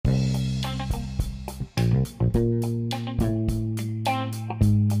We are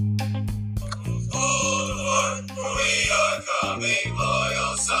coming,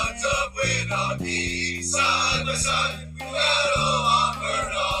 loyal sons of Winaki. Side by side, we battle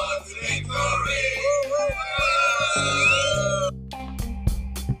onward on to victory.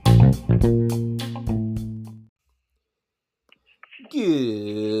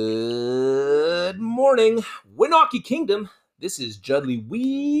 Good morning, Winaki Kingdom. This is Judley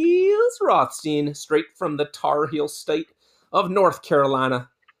Wheels Rothstein, straight from the Tar Heel state of North Carolina,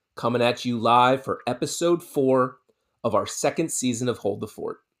 coming at you live for episode 4 of our second season of Hold the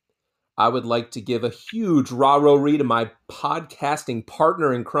Fort. I would like to give a huge rah-roh-ree to my podcasting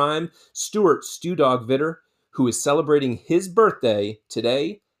partner in crime, Stuart Stew Dog Vitter, who is celebrating his birthday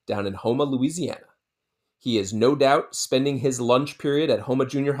today down in Houma, Louisiana. He is no doubt spending his lunch period at Houma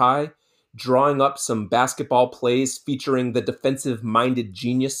Junior High, drawing up some basketball plays featuring the defensive-minded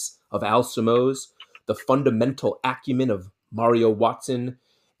genius of Al Simoes, the fundamental acumen of Mario Watson,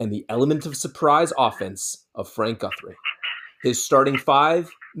 and the element of surprise offense of Frank Guthrie. His starting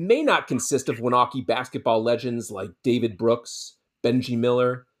five may not consist of Winaki basketball legends like David Brooks, Benji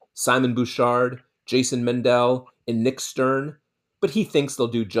Miller, Simon Bouchard, Jason Mendel, and Nick Stern, but he thinks they'll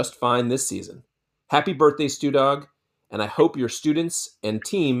do just fine this season. Happy birthday, Stew Dog, and I hope your students and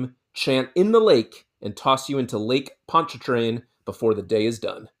team chant in the lake and toss you into Lake Pontchartrain before the day is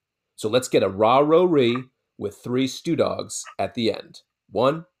done. So let's get a rah-roh-ree with 3 Stew Dogs at the end.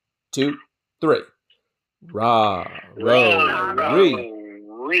 1, 2, 3. Rah-roh-ree.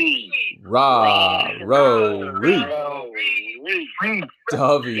 Rah-roh-ree.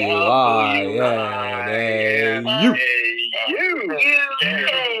 W-I-N-A-U.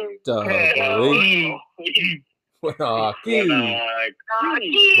 W. Winaki.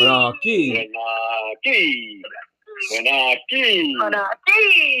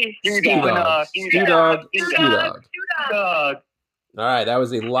 Stew Dog. All right, that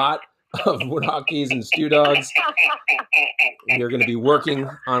was a lot of Winakis and Stew Dogs. We are going to be working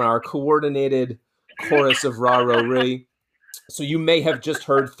on our coordinated chorus of rah-roh-ree. So you may have just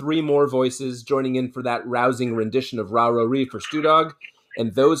heard 3 more voices joining in for that rousing rendition of rah-roh-ree for Stew Dog,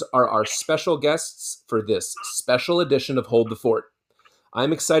 and those are our special guests for this special edition of Hold the Fort.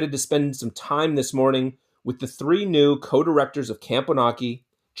 I'm excited to spend some time this morning with the 3 new co-directors of Camp Winaki,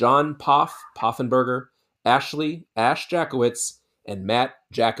 John Poffenberger, Ashley Ash Jackowitz, and Matt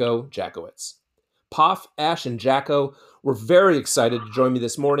Jacko Jackowitz. Poff, Ash, and Jacko were very excited to join me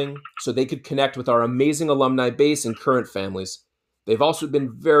this morning so they could connect with our amazing alumni base and current families. They've also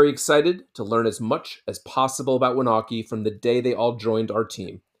been very excited to learn as much as possible about Winaki from the day they all joined our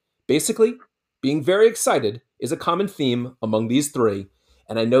team. Basically, being very excited is a common theme among these 3,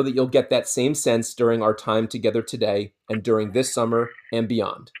 and I know that you'll get that same sense during our time together today and during this summer and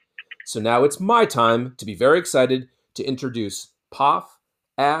beyond. So now it's my time to be very excited to introduce Poff,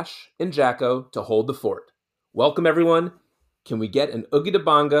 Ash, and Jacko to Hold the Fort. Welcome, everyone. Can we get an Oogie da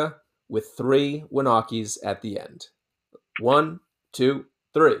Banga with 3 Winakis at the end? 1, 2,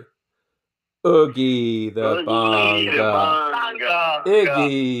 3. Oogie the Banga,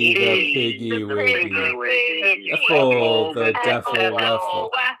 Iggy the Piggy Wiggy, Ethel the Defil Ruffle,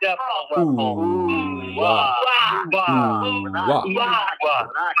 Ooh Wah, Ooh Wah.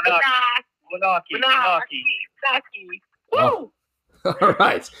 Woo!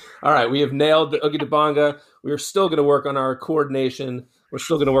 All right. We have nailed the Oogie da Banga. We are still going to work on our coordination. We're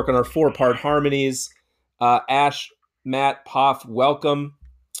still going to work on our 4-part harmonies. Ash, Matt, Poff, welcome.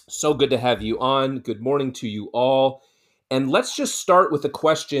 So good to have you on. Good morning to you all. And let's just start with a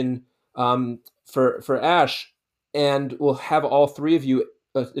question for Ash, and we'll have all 3 of you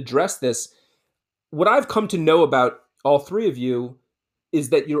address this. What I've come to know about all 3 of you is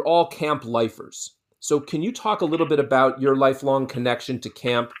that you're all camp lifers. So can you talk a little bit about your lifelong connection to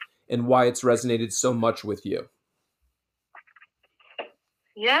camp and why it's resonated so much with you?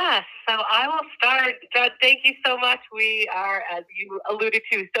 Yes, so I will start. Judd, thank you so much. We are, as you alluded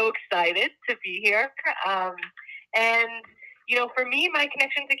to, so excited to be here. And, you know, for me, my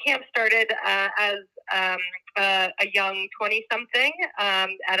connection to camp started as a young 20-something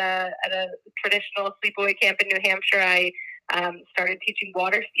at a traditional sleepaway camp in New Hampshire. I started teaching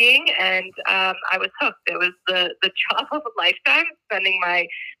water skiing, and I was hooked. It was the job of a lifetime, spending my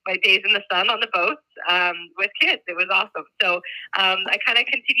days in the sun on the boats with kids. It was awesome. So I kind of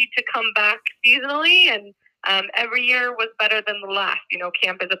continued to come back seasonally and every year was better than the last.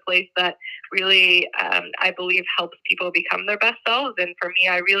 Camp is a place that really, I believe, helps people become their best selves. And for me,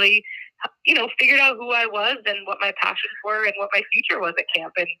 I really, figured out who I was and what my passions were and what my future was at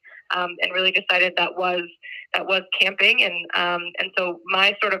camp, and really decided that was camping. And so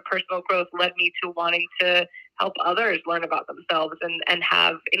my sort of personal growth led me to wanting to help others learn about themselves and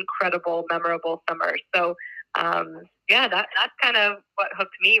have incredible, memorable summers. So that's kind of what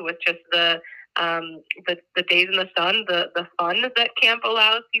hooked me, with just the days in the sun, the fun that camp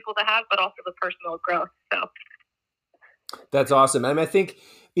allows people to have, but also the personal growth. So that's awesome. I think,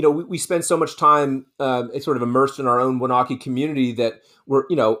 we spend so much time sort of immersed in our own Waunakee community that we're,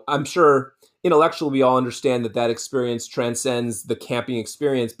 I'm sure intellectually we all understand that experience transcends the camping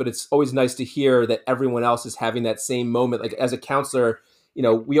experience, but it's always nice to hear that everyone else is having that same moment. Like as a counselor,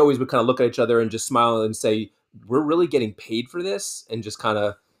 we always would kind of look at each other and just smile and say, we're really getting paid for this, and just kind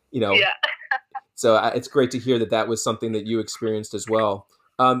of, Yeah. So it's great to hear that was something that you experienced as well.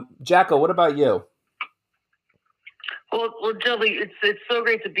 Jacko, what about you? Well, Joby, it's so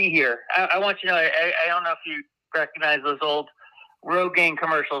great to be here. I want you to know, I don't know if you recognize those old Rogaine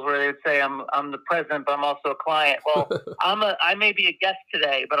commercials where they would say, I'm the president, but I'm also a client. Well, I may be a guest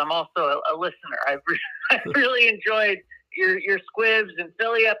today, but I'm also a listener. I really enjoyed your Squibs and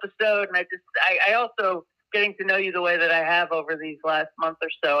Philly episode, and I also, getting to know you the way that I have over these last month or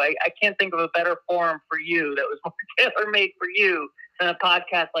so, I can't think of a better forum for you that was more tailor-made for you than a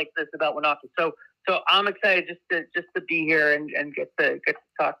podcast like this about Waunakee. So I'm excited just to be here and get to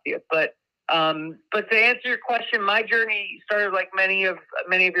talk to you. But to answer your question, my journey started like many of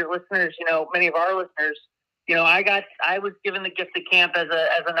your listeners. Many of our listeners. I was given the gift of camp as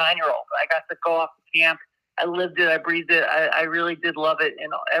a 9-year-old. I got to go off to camp. I lived it. I breathed it. I really did love it in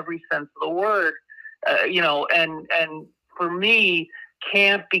every sense of the word. And for me,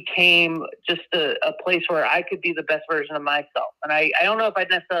 camp became just a place where I could be the best version of myself. And I don't know if I'd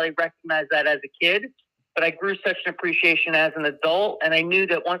necessarily recognize that as a kid, but I grew such an appreciation as an adult. And I knew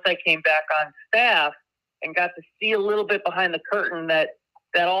that once I came back on staff and got to see a little bit behind the curtain, that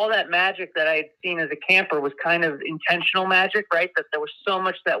all that magic that I had seen as a camper was kind of intentional magic, right? That there was so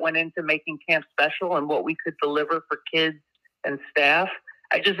much that went into making camp special and what we could deliver for kids and staff.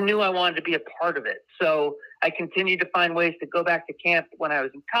 I just knew I wanted to be a part of it. So I continued to find ways to go back to camp when I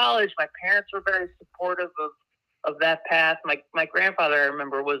was in college. My parents were very supportive of that path. My grandfather, I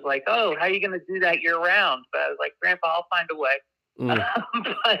remember, was like, "Oh, how are you going to do that year round?" But I was like, "Grandpa, I'll find a way."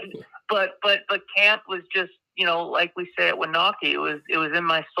 But camp was just, like we say at Waunakee, it was in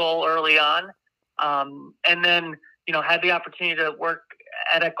my soul early on. And then, had the opportunity to work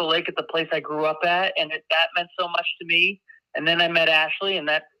at Echo Lake at the place I grew up at, and that meant so much to me. And then I met Ashley, and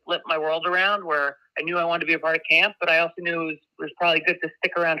that flipped my world around, where I knew I wanted to be a part of camp, but I also knew it was probably good to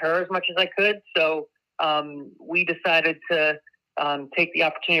stick around her as much as I could. So we decided to take the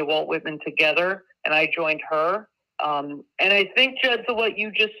opportunity of Walt Whitman together, and I joined her. And I think, Judd, to what you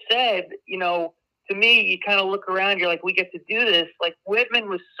just said, to me, you kind of look around, you're like, we get to do this. Like, Whitman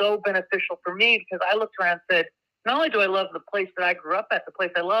was so beneficial for me because I looked around and said, not only do I love the place that I grew up at, the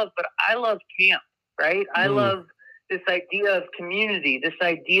place I love, but I love camp, right? I love this idea of community, this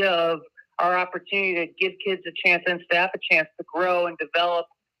idea of our opportunity to give kids a chance and staff a chance to grow and develop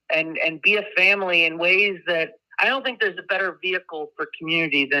and be a family in ways that I don't think there's a better vehicle for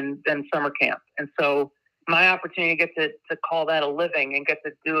community than summer camp. And so my opportunity to get to call that a living and get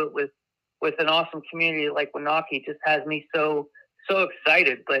to do it with an awesome community like Waunakee just has me so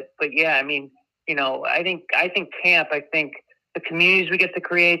excited. But yeah, I mean, I think camp, I think the communities we get to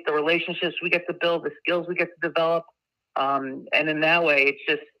create, the relationships we get to build, the skills we get to develop. And in that way, it's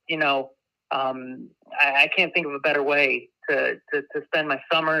just, I can't think of a better way to spend my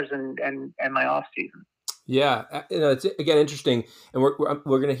summers and my off season. Yeah. It's again, interesting. And we're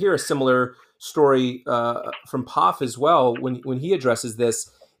going to hear a similar story from Poff as well when he addresses this,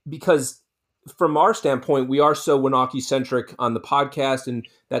 because from our standpoint, we are so Waunakee centric on the podcast. And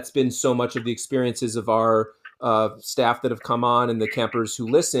that's been so much of the experiences of our staff that have come on and the campers who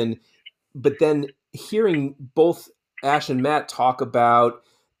listen. But then hearing both Ash and Matt talk about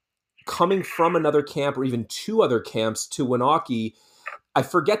coming from another camp or even 2 other camps to Waunakee, I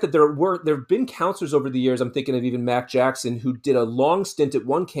forget that there have been counselors over the years. I'm thinking of even Mac Jackson, who did a long stint at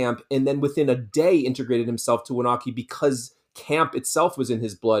one camp and then within a day integrated himself to Waunakee because camp itself was in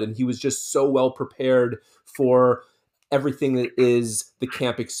his blood and he was just so well prepared for everything that is the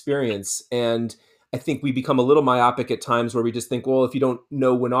camp experience. And I think we become a little myopic at times where we just think, well, if you don't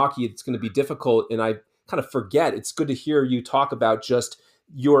know Waunakee, it's going to be difficult. And I kind of forget. It's good to hear you talk about just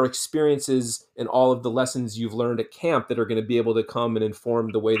your experiences and all of the lessons you've learned at camp that are going to be able to come and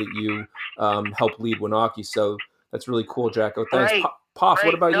inform the way that you help lead Winaki. So that's really cool, Jacko. Thanks. Right. Poff,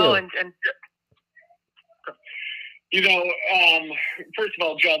 what about you? And first of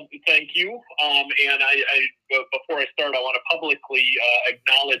all, Judd, thank you. And before I start, I want to publicly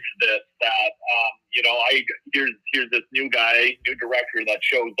acknowledge this, that, here's this new director that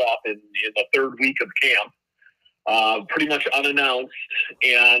shows up in the third week of camp, pretty much unannounced.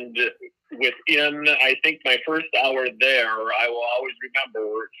 And within, I think, my first hour there, I will always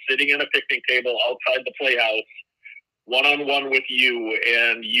remember sitting at a picnic table outside the playhouse, one-on-one with you,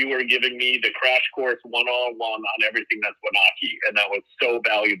 and you were giving me the crash course one-on-one on everything that's Winaki, and that was so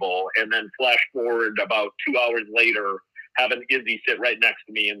valuable. And then flash forward about 2 hours later, having Izzy sit right next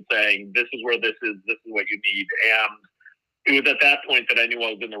to me and saying, this is where this is what you need. And it was at that point that I knew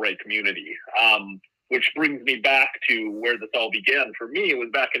I was in the right community, which brings me back to where this all began. For me, it was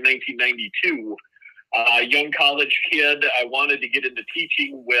back in 1992. A young college kid. I wanted to get into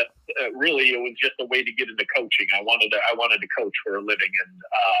teaching with, really, it was just a way to get into coaching. I wanted to coach for a living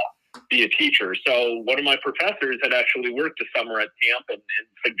and be a teacher. So one of my professors had actually worked a summer at camp and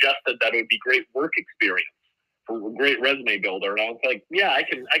suggested that it would be great work experience, for a great resume builder. And I was like, yeah, I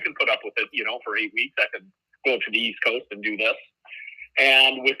can put up with it, for 8 weeks. I can go to the East Coast and do this.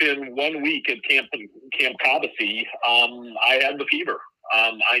 And within 1 week at Camp Cobbossee, I had the fever.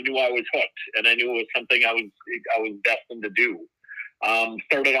 I knew I was hooked, and I knew it was something I was destined to do.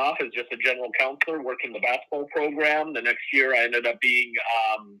 Started off as just a general counselor, working the basketball program. The next year, I ended up being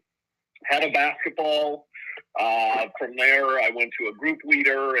head of basketball. From there, I went to a group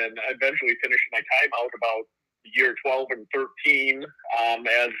leader, and eventually finished my time out about year 12 and 13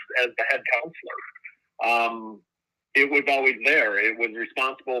 as the head counselor. It was always there. It was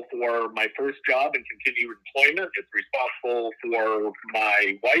responsible for my first job and continued employment. It's responsible for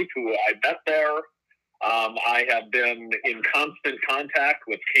my wife, who I met there. I have been in constant contact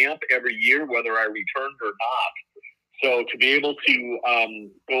with camp every year, whether I returned or not. So to be able to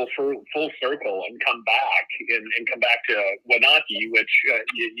go full circle and come back and come back to Winaki, which,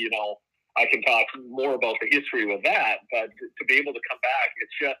 I can talk more about the history with that, but to be able to come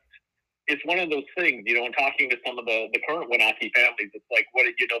back, it's one of those things, and talking to some of the current Winaki families, it's like,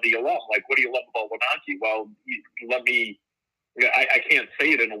 the alum, like, what do you love about Winaki? Well, I can't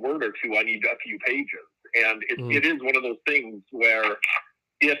say it in a word or two. I need a few pages. And it is one of those things where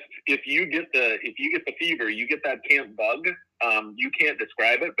if you get the fever, you get that camp bug, you can't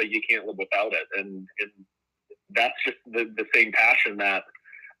describe it, but you can't live without it. And that's just the same passion that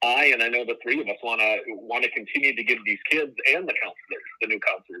I know the three of us want to continue to give these kids and the new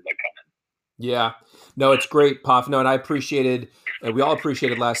counselors that come in. Yeah, no, it's great, Poff. No, and I appreciated, and we all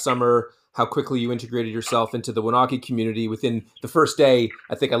appreciated last summer how quickly you integrated yourself into the Winaki community. Within the first day,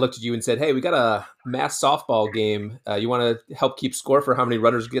 I think I looked at you and said, hey, we got a mass softball game. You want to help keep score for how many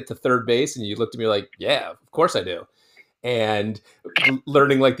runners get to third base? And you looked at me like, yeah, of course I do. And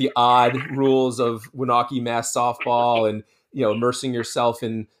learning like the odd rules of Winaki mass softball and, immersing yourself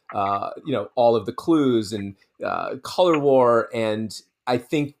in, all of the clues and color war. And I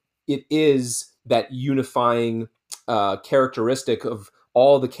think it is that unifying characteristic of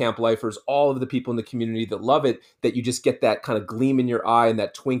all the camp lifers, all of the people in the community that love it, that you just get that kind of gleam in your eye and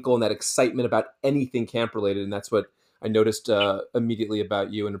that twinkle and that excitement about anything camp related. And that's what I noticed immediately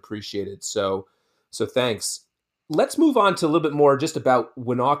about you and appreciated. So thanks. Let's move on to a little bit more just about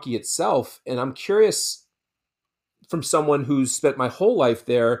Winaki itself. And I'm curious, from someone who's spent my whole life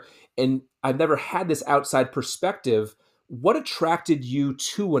there and I've never had this outside perspective, what attracted you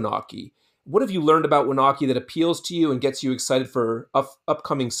to Winaki? What have you learned about Winaki that appeals to you and gets you excited for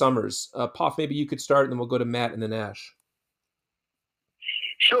upcoming summers? Poff, maybe you could start, and then we'll go to Matt and then Ash.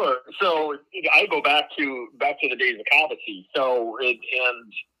 Sure. So I go back to the days of Cobbossee. So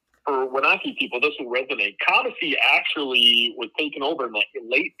and for Winaki people, this will resonate. Cobbossee actually was taken over in the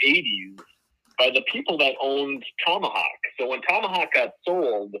late 80s by the people that owned Tomahawk. So when Tomahawk got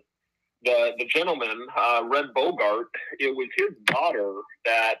sold, the gentleman, Red Bogart, it was his daughter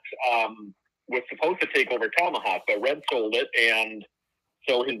that was supposed to take over Tomahawk, but Red sold it, and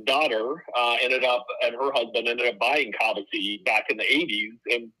so his daughter and her husband ended up buying Cobbossee back in the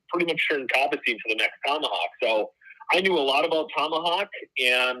 80s and pretty much turned Cobbossee into the next Tomahawk. So I knew a lot about Tomahawk,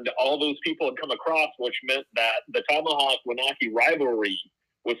 and all those people had come across, which meant that the Tomahawk-Winaki rivalry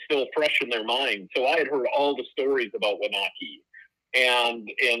was still fresh in their mind. So I had heard all the stories about Winaki and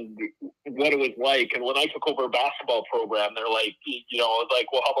what it was like. And when I took over a basketball program, they're like, I was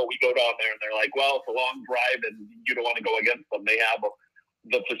like, well, how about we go down there? And they're like, well, it's a long drive and you don't want to go against them. They have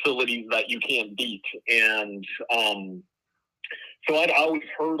the facilities that you can't beat. And So I'd always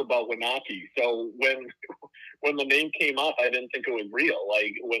heard about Wanaki. So when the name came up, I didn't think it was real.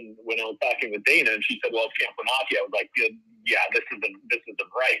 Like when I was talking with Dana and she said, "Well, it's Camp Wanaki," I was like, "Yeah, this isn't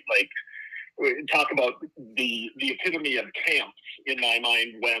right." Like, talk about the epitome of camps in my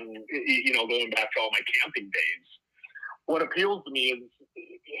mind when, going back to all my camping days. What appeals to me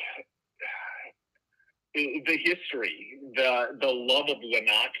is the history, the love of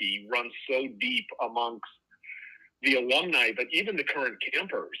Wanaki runs so deep amongst the alumni, but even the current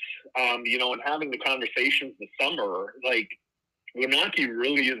campers, and having the conversations this summer, like Wanaki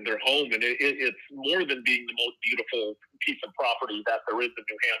really is their home, and it's more than being the most beautiful piece of property that there is in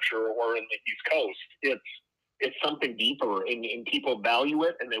New Hampshire or in the East Coast. It's something deeper, and people value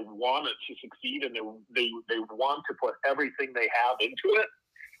it, and they want it to succeed, and they want to put everything they have into it.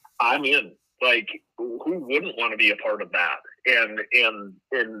 I'm in. Like, who wouldn't want to be a part of that and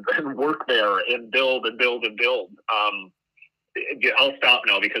work there and build and build and build? I'll stop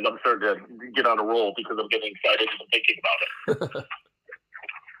now because I'm starting to get on a roll because I'm getting excited and thinking about it.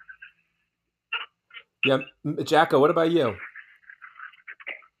 Yeah, Jacko, what about you?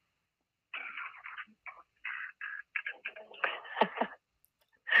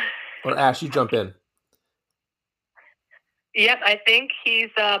 Or Ash, you jump in. Yep, I think he's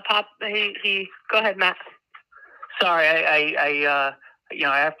pop. He go ahead, Matt. Sorry, I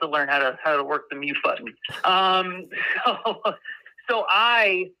have to learn how to work the mute button. So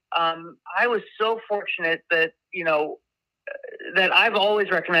I was so fortunate that that I've always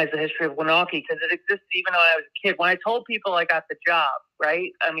recognized the history of Wanaki because it existed even when I was a kid. When I told people I got the job,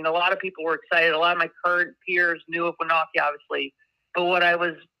 right? I mean, a lot of people were excited. A lot of my current peers knew of Wanaki, obviously. But what I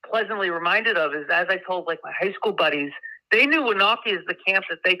was pleasantly reminded of is, as I told my high school buddies, they knew Wanaki as the camp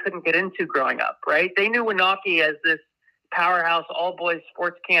that they couldn't get into growing up, right? They knew Wanaki as this powerhouse all-boys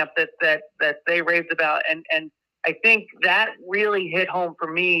sports camp that they raved about. And I think that really hit home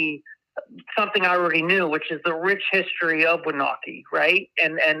for me something I already knew, which is the rich history of Wanaki, right?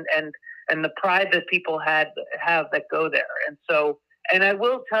 And the pride that people have that go there. And so, and I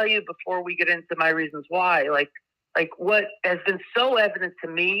will tell you before we get into my reasons why, like what has been so evident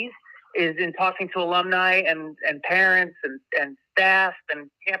to me is in talking to alumni and parents and staff and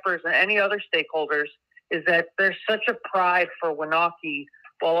campers and any other stakeholders is that there's such a pride for Wanaki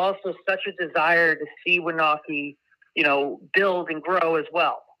while also such a desire to see Wanaki, build and grow as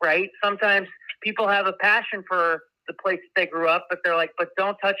well, right? Sometimes people have a passion for the place that they grew up, but they're like, but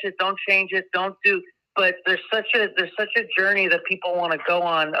don't touch it, don't change it, don't do. But there's such a journey that people want to go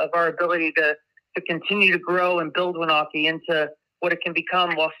on of our ability to continue to grow and build Wanaki into what it can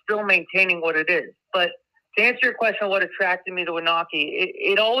become while still maintaining what it is. But to answer your question, what attracted me to Wanaki,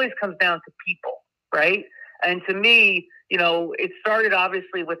 it always comes down to people, right? And to me, it started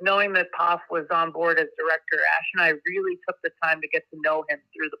obviously with knowing that Poff was on board as director. Ash and I really took the time to get to know him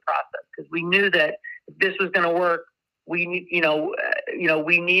through the process because we knew that if this was going to work, we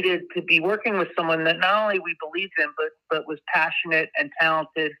needed to be working with someone that not only we believed in, but was passionate and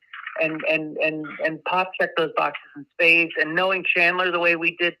talented. And Pop checked those boxes in spades. And knowing Chandler the way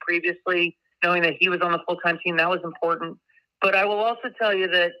we did previously, knowing that he was on the full-time team, that was important. But I will also tell you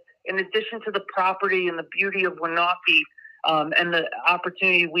that in addition to the property and the beauty of Wanaki, and the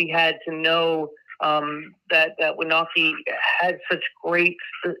opportunity we had to know that Wanaki had such great,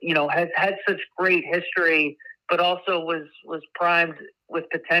 had such great history, but also was primed with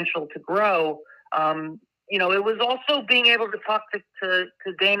potential to grow. It was also being able to talk to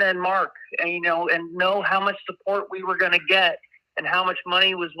Dana and Mark, and know how much support we were going to get, and how much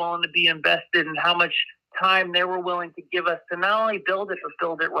money was willing to be invested, and how much time they were willing to give us to not only build it but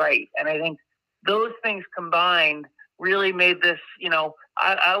build it right. And I think those things combined really made this.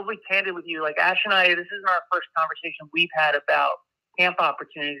 I'll be candid with you. Like Ash and I, this isn't our first conversation we've had about camp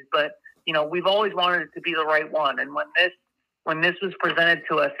opportunities, but we've always wanted it to be the right one. And when this was presented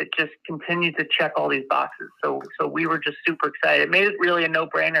to us, it just continued to check all these boxes. So we were just super excited. It made it really a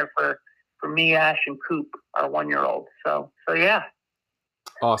no-brainer for me, Ash, and Coop, our 1-year-old. So yeah.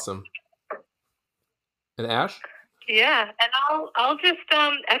 Awesome. And Ash? Yeah, and I'll just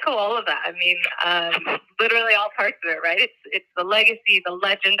echo all of that. I mean, literally all parts of it, right? It's the legacy, the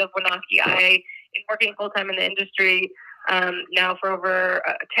legend of Wanaki. I've been working full time in the industry now for over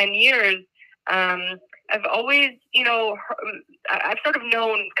 10 years. I've always, I've sort of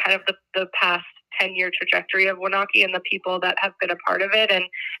known kind of the past 10-year trajectory of Wanaki and the people that have been a part of it,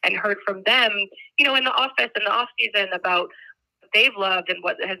 and heard from them, in the office and the off season about they've loved and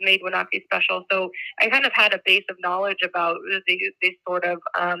what has made Wanaki special. So I kind of had a base of knowledge about this sort of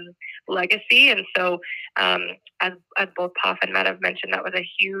legacy. And so as both Poff and Matt have mentioned, that was a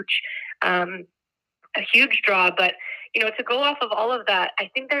huge a huge draw. But, to go off of all of that, I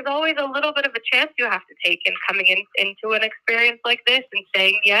think there's always a little bit of a chance you have to take in coming into an experience like this and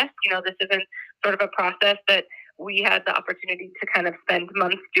saying yes. This isn't sort of a process that we had the opportunity to kind of spend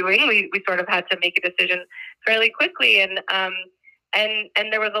months doing. We sort of had to make a decision fairly quickly, and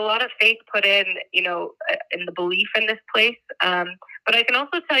there was a lot of faith put in the belief in this place. But I can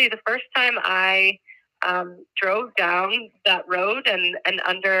also tell you, the first time I drove down that road and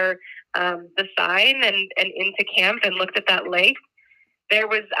under the sign and into camp and looked at that lake,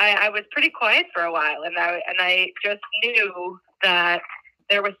 I was pretty quiet for a while, and I just knew that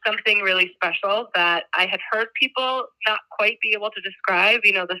there was something really special that I had heard people not quite be able to describe,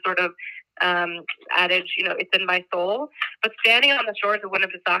 the sort of adage, it's in my soul. But standing on the shores of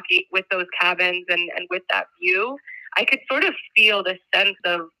Winnipesaukee with those cabins and with that view, I could sort of feel this sense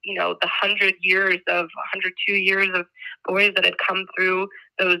of, the 102 years of boys that had come through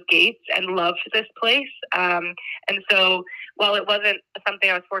those gates and loved this place. And so while it wasn't something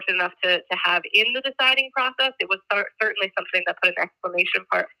I was fortunate enough to have in the deciding process, it was certainly something that put an exclamation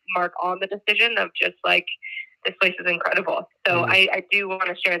mark on the decision of just like, this place is incredible. So I do want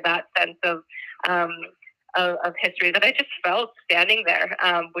to share that sense of history that I just felt standing there,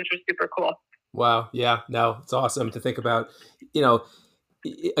 which was super cool. Wow. Yeah. No, it's awesome to think about.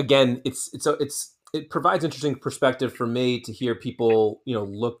 Again, it provides interesting perspective for me to hear people,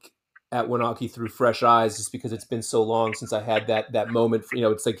 look at Winaki through fresh eyes, just because it's been so long since I had that moment.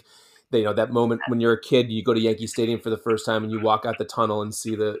 It's like, that moment when you're a kid, you go to Yankee Stadium for the first time and you walk out the tunnel and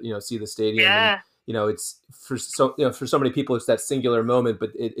see the stadium. Yeah. And, it's for so many people, it's that singular moment, but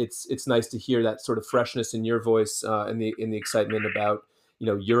it's nice to hear that sort of freshness in your voice and the excitement about,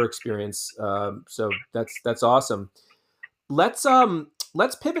 your experience. So that's awesome. Let's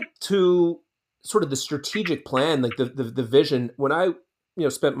pivot to sort of the strategic plan, like the vision. When I,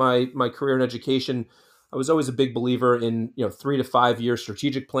 spent my career in education, I was always a big believer in, 3 to 5 year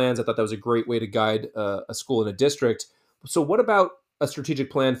strategic plans. I thought that was a great way to guide a school in a district. So what about a strategic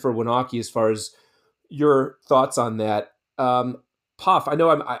plan for Winaki as far as your thoughts on that? Puff, I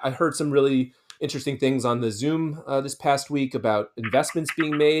know I heard some really interesting things on the Zoom this past week about investments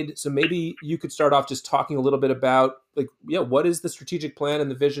being made. So maybe you could start off just talking a little bit about, what is the strategic plan and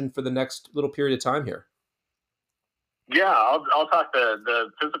the vision for the next little period of time here? Yeah, I'll talk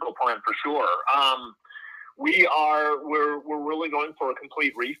the physical plan for sure. We're really going for a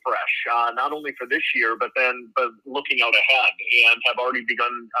complete refresh, not only for this year, but looking out ahead, and have already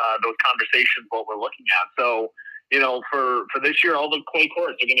begun those conversations, what we're looking at. So, for this year, all the clay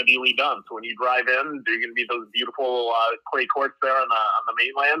courts are going to be redone. So when you drive in, there are going to be those beautiful clay courts there on the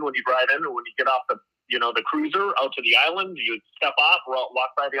mainland when you drive in, and when you get off the cruiser out to the island, you step off,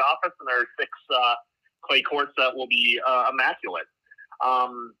 walk by the office, and there are 6 clay courts that will be immaculate.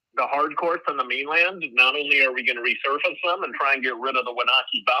 The hard courts on the mainland, not only are we going to resurface them and try and get rid of the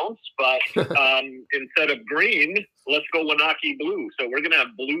Winaki bounce, but instead of green, let's go Winaki blue. So we're going to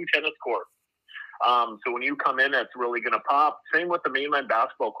have blue tennis courts. So when you come in, it's really going to pop. Same with the mainland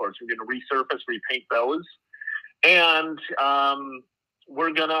basketball courts. We're going to resurface, repaint those, and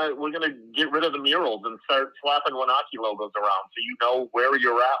we're gonna get rid of the murals and start slapping Winaki logos around, so you know where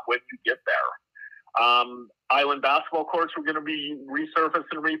you're at when you get there. Island basketball courts we're going to be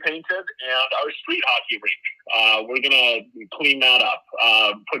resurfaced and repainted, and our street hockey rink we're going to clean that up.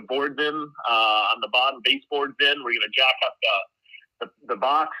 Put boards in on the bottom, baseboards in. We're going to jack up the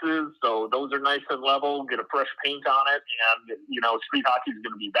boxes, so those are nice and level. Get a fresh paint on it, and street hockey is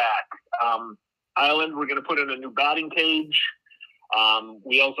going to be back. Island, we're going to put in a new batting cage.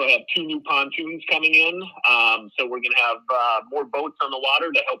 We also have 2 new pontoons coming in. So we're going to have more boats on the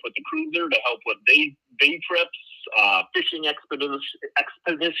water to help with the cruiser, to help with day trips, fishing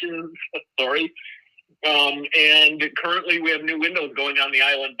expeditions. Sorry. And currently we have new windows going on the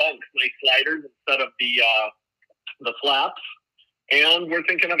island bunks, nice sliders instead of the flaps. And we're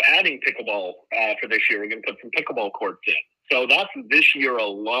thinking of adding pickleball for this year. We're going to put some pickleball courts in. So that's this year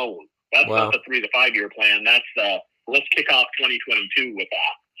alone. That's not the 3 to 5 year plan. That's let's kick off 2022 with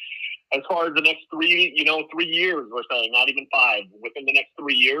that. As far as the next 3 years, we're saying, not even 5. Within the next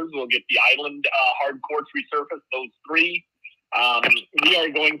 3 years, we'll get the island hard courts resurfaced, those 3. We are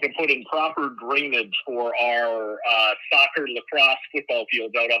going to put in proper drainage for our soccer, lacrosse, football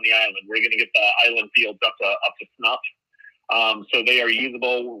fields out on the island. We're going to get the island fields up to snuff. So they are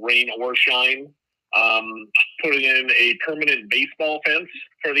usable, rain or shine. Putting in a permanent baseball fence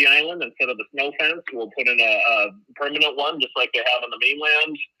for the island instead of the snow fence. We'll put in a permanent one, just like they have on the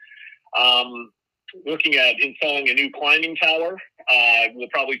mainland. Looking at installing a new climbing tower. We'll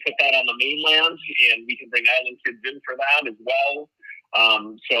probably put that on the mainland, and we can bring island kids in for that as well.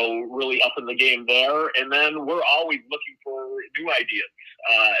 So really upping the game there. And then we're always looking for new ideas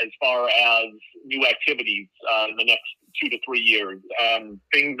as far as new activities in the next 2 to 3 years.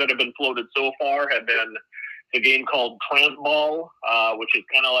 Things that have been floated so far have been the game called Tramp Ball, which is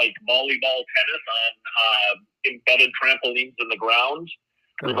kind of like volleyball tennis on embedded trampolines in the ground.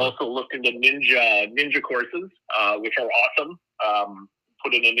 We've also looked into ninja courses, which are awesome.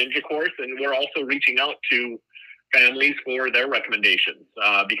 Put in a ninja course, and we're also reaching out to families for their recommendations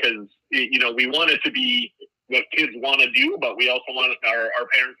because we want it to be what kids want to do, but we also want our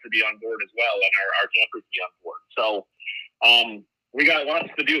parents to be on board as well, and our campers to be on board. So we got lots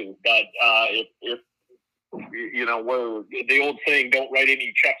to do, but if we're the old saying, don't write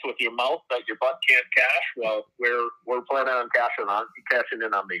any checks with your mouth that your butt can't cash. Well, we're planning on cashing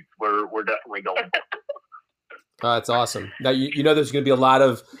in on these. We're definitely going. That's awesome. Now there's going to be a lot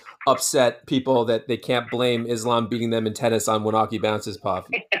of upset people that they can't blame Islam beating them in tennis on Winaki Bounces, Puff.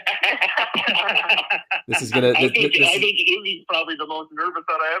 This is gonna. I think Izzy's probably the most nervous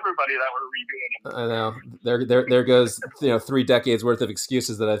out of everybody that we're redoing. I know. There goes 3 decades worth of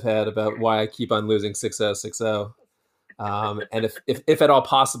excuses that I've had about why I keep on losing 6-0, 6-0. And if at all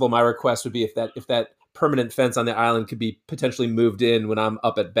possible, my request would be if that permanent fence on the island could be potentially moved in when I'm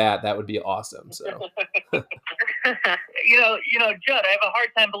up at bat, that would be awesome. So. Judd, I have a hard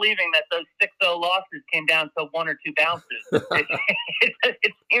time believing that those 6-0 losses came down to 1 or 2 bounces.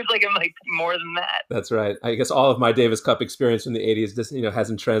 It seems like it might be more than that. That's right. I guess all of my Davis Cup experience from the 80s just,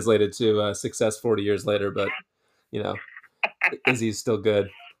 hasn't translated to success 40 years later, but, Izzy's still good.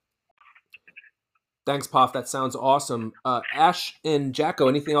 Thanks, Puff. That sounds awesome. Ash and Jacko,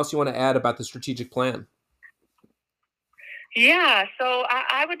 anything else you want to add about the strategic plan? Yeah, so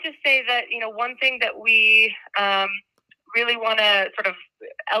I would just say that, one thing that we really want to sort of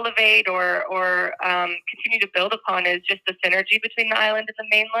elevate or continue to build upon is just the synergy between the island and the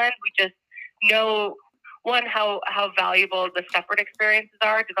mainland. We just know, one, how valuable the separate experiences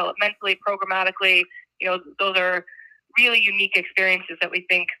are developmentally, programmatically. Those are really unique experiences that we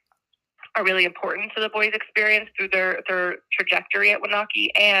think are really important to the boys' experience through their trajectory at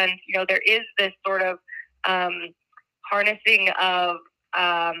Winaki. And, there is this sort of harnessing of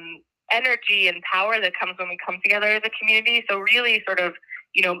energy and power that comes when we come together as a community. So really sort of,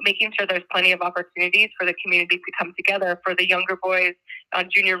 making sure there's plenty of opportunities for the community to come together, for the younger boys on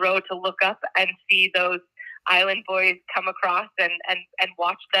Junior Row to look up and see those island boys come across and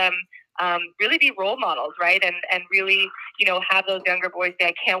watch them really be role models, right? And really, have those younger boys say,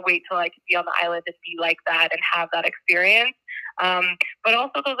 I can't wait till I can be on the island and be like that and have that experience. But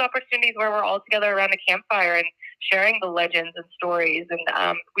also those opportunities where we're all together around a campfire and sharing the legends and stories.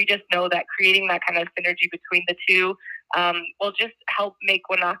 And we just know that creating that kind of synergy between the two will just help make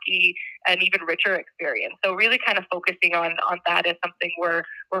Winaki an even richer experience. So really kind of focusing on that is something we're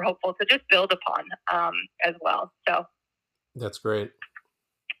hopeful to just build upon as well. So that's great.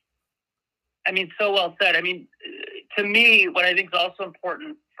 I mean, so well said. I mean, to me, what I think is also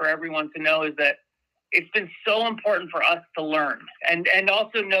important for everyone to know is that it's been so important for us to learn and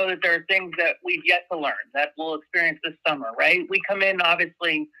also know that there are things that we've yet to learn that we'll experience this summer, right? We come in,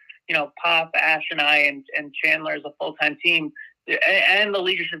 obviously, Pop, Ash, and I, and Chandler as a full-time team, and the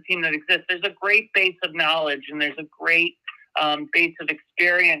leadership team that exists. There's a great base of knowledge and there's a great base of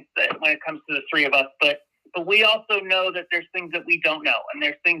experience that when it comes to the three of us, but we also know that there's things that we don't know, and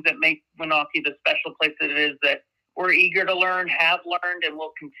there's things that make Winaki the special place that it is that we're eager to learn, have learned, and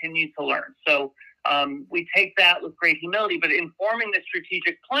will continue to learn. So we take that with great humility, but in forming the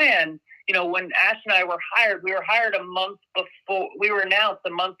strategic plan, when Ash and I were hired, we were hired a month before, we were announced a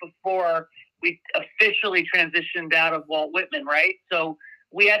month before we officially transitioned out of Walt Whitman, right? So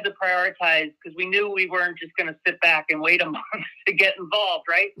we had to prioritize because we knew we weren't just going to sit back and wait a month to get involved,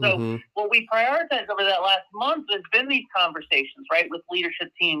 right? So what we prioritized over that last month has been these conversations, right? With leadership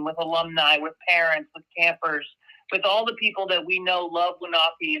team, with alumni, with parents, with campers, with all the people that we know love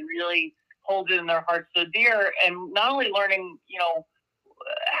Winaki and really hold it in their hearts so dear. And not only learning,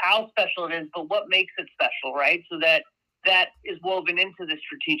 how special it is, but what makes it special, right? So that is woven into the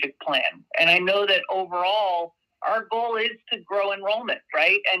strategic plan. And I know that overall, our goal is to grow enrollment,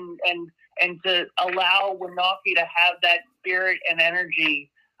 right? And to allow Winaki to have that spirit and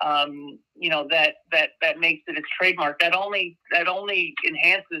energy, that makes it its trademark. That only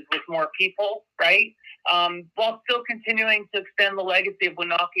enhances with more people, right? While still continuing to extend the legacy of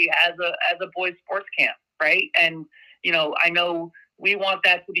Winaki as a boys sports camp, right? And I know we want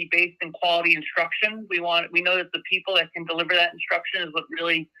that to be based in quality instruction. We know that the people that can deliver that instruction is what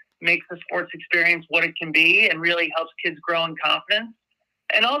really makes the sports experience what it can be and really helps kids grow in confidence.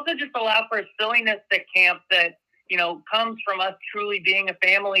 And also just allow for a silliness at camp that, comes from us truly being a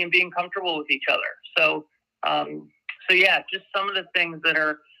family and being comfortable with each other. So yeah, just some of the things that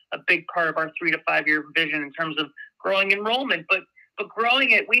are a big part of our 3 to 5 year vision in terms of growing enrollment, but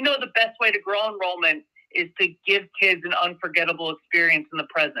growing it, we know the best way to grow enrollment is to give kids an unforgettable experience in the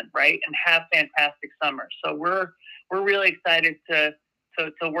present, right? And have fantastic summers. So we're really excited to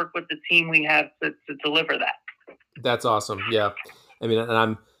work with the team we have to deliver that. That's awesome. Yeah. I mean,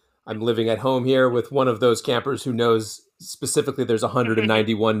 and I'm living at home here with one of those campers who knows specifically there's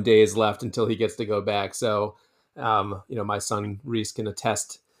 191 days left until he gets to go back. So, my son Reese can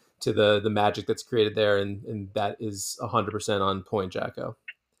attest to the magic that's created there. And that is 100% on point, Jacko.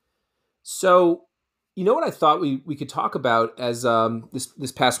 So, what I thought we could talk about as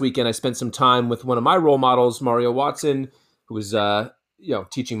this past weekend, I spent some time with one of my role models, Mario Watson, who was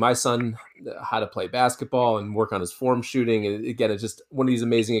teaching my son how to play basketball and work on his form shooting. And again, it's just one of these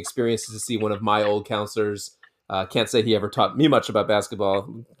amazing experiences to see one of my old counselors. Can't say he ever taught me much about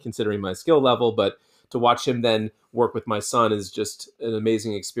basketball, considering my skill level, but to watch him then work with my son is just an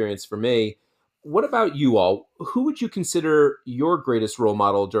amazing experience for me. What about you all? Who would you consider your greatest role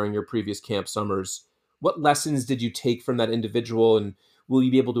model during your previous camp summers? What lessons did you take from that individual, and will you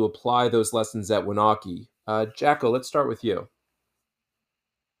be able to apply those lessons at Winaki? Jacko, let's start with you.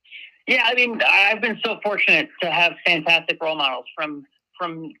 Yeah, I mean, I've been so fortunate to have fantastic role models from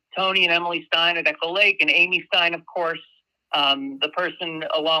Tony and Emily Stein at Echo Lake, and Amy Stein, of course, the person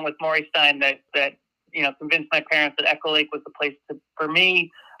along with Maury Stein that convinced my parents that Echo Lake was the place for me.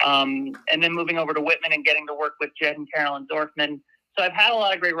 And then moving over to Whitman and getting to work with Jed and Carolyn Dorfman. So I've had a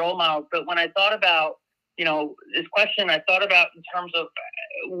lot of great role models, but when I thought about, this question, I thought about in terms of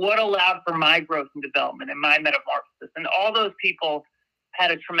what allowed for my growth and development and my metamorphosis. And all those people had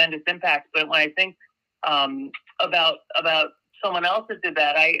a tremendous impact. But when I think about someone else that did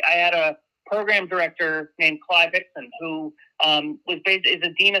that, I had a program director named Clive Hickson, who is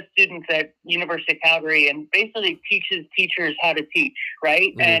a dean of students at University of Calgary and basically teaches teachers how to teach,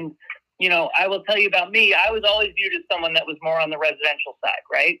 right? Mm-hmm. And, I will tell you about me, I was always viewed as someone that was more on the residential side,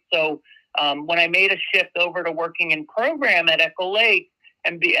 right? So when I made a shift over to working in program at Echo Lake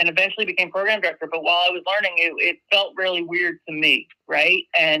and eventually became program director, but while I was learning, it felt really weird to me, right?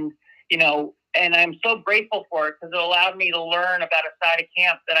 And, and I'm so grateful for it because it allowed me to learn about a side of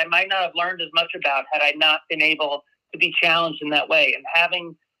camp that I might not have learned as much about had I not been able to be challenged in that way. And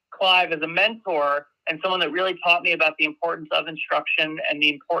having Clive as a mentor and someone that really taught me about the importance of instruction and the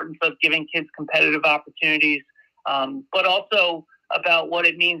importance of giving kids competitive opportunities, but also about what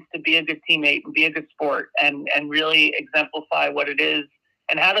it means to be a good teammate and be a good sport and really exemplify what it is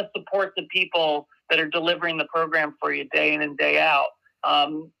and how to support the people that are delivering the program for you day in and day out.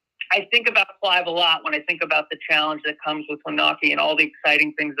 I think about Clive a lot when I think about the challenge that comes with Winaki and all the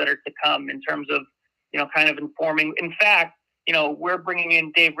exciting things that are to come in terms of, kind of informing. In fact, we're bringing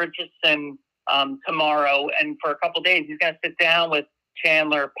in Dave Richardson tomorrow, and for a couple of days, he's going to sit down with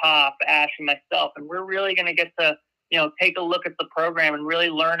Chandler, Pop, Ash, and myself, and we're really going to get to, take a look at the program and really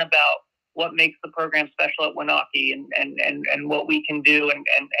learn about what makes the program special at Winaki and what we can do and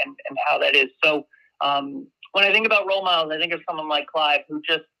how that is. So when I think about role models, I think of someone like Clive who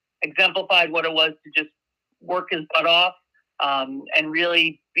just exemplified what it was to just work his butt off and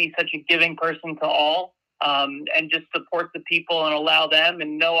really be such a giving person to all and just support the people and allow them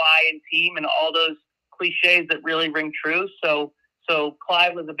and know I and team and all those cliches that really ring true. So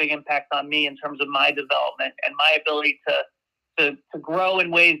Clive was a big impact on me in terms of my development and my ability to grow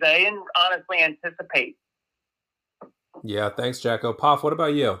in ways that I didn't honestly anticipate. Yeah, thanks, Jacko. Poff, what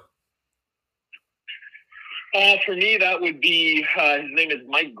about you? For me, that would be, his name is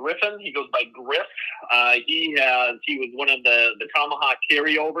Mike Griffin. He goes by Griff. He was one of the Tomahawk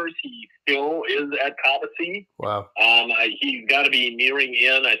carryovers. He still is at Cobbessy. Wow. He's got to be nearing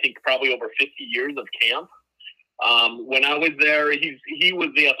in, I think, probably over 50 years of camp. When I was there, he was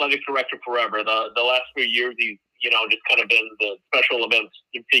the athletic director forever. The last few years, he's just kind of been the special events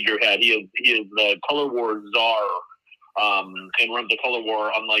figurehead. He is the color war czar and runs the color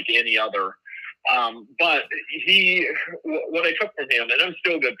war unlike any other. But what I took from him, and I'm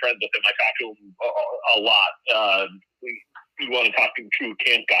still good friends with him. I talk to him a lot. We want to talk to a true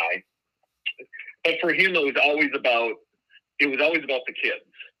camp guy. But for him, it was always about the kids.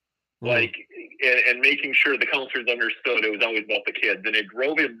 Like, and making sure the counselors understood it was always about the kids. And it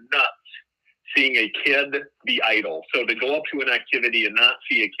drove him nuts seeing a kid be idle. So to go up to an activity and not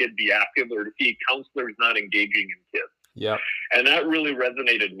see a kid be active or to see counselors not engaging in kids. Yeah. And that really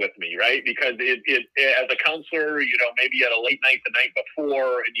resonated with me, right? Because it as a counselor, maybe you had a late night the night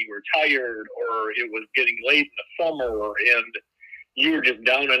before and you were tired or it was getting late in the summer and you were just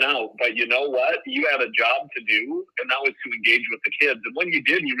down and out. But you know what? You had a job to do, and that was to engage with the kids. And when you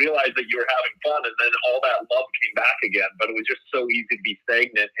did, you realized that you were having fun, and then all that love came back again. But it was just so easy to be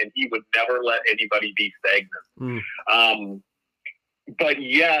stagnant, and he would never let anybody be stagnant. But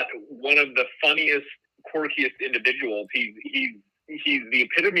yet, one of the funniest, quirkiest individuals. He's the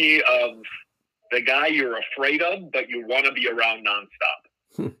epitome of the guy you're afraid of, but you want to be around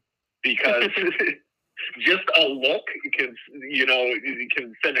nonstop. Because just a look can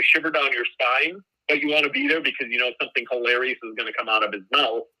send a shiver down your spine, but you want to be there because you know something hilarious is going to come out of his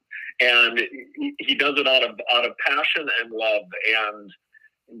mouth, and he does it out of passion and love. And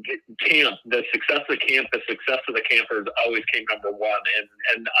the success of the campers always came number one,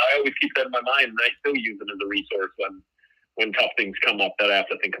 and I always keep that in my mind, and I still use it as a resource when tough things come up that I have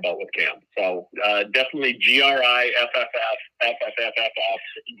to think about with camp. So definitely GRIFFFFFF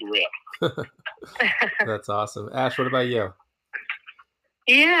grip. That's awesome. Ash, what about you?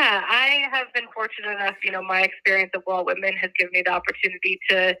 Yeah, I have been fortunate enough, my experience of Walt Whitman has given me the opportunity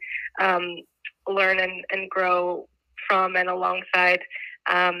to learn and grow from and alongside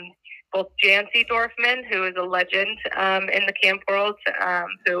both Jancy Dorfman, who is a legend in the camp world,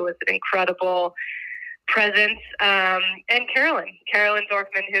 who is an incredible presence, and Carolyn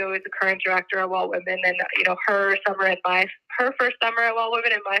Dorfman, who is the current director of Walt Whitman. And her first summer at Walt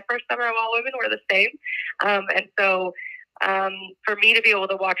Whitman and my first summer at Walt Whitman were the same. And so for me to be able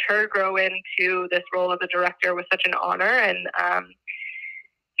to watch her grow into this role of a director was such an honor. And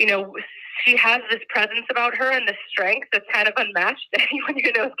she has this presence about her and this strength that's kind of unmatched. Anyone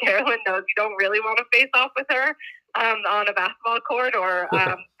who knows Carolyn knows you don't really want to face off with her on a basketball court or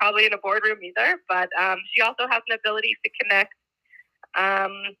probably in a boardroom either. But she also has an ability to connect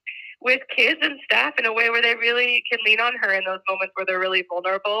with kids and staff in a way where they really can lean on her in those moments where they're really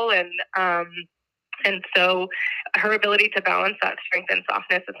vulnerable. And so her ability to balance that strength and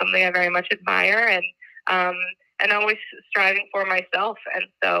softness is something I very much admire and always striving for myself. And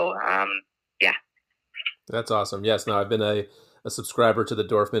so, yeah. That's awesome. Yes, no, I've been a subscriber to the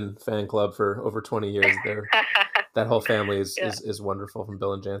Dorfman fan club for over 20 years there. That whole family is wonderful, from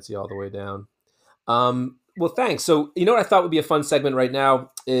Bill and Jancy all the way down. Well, thanks. So, what I thought would be a fun segment right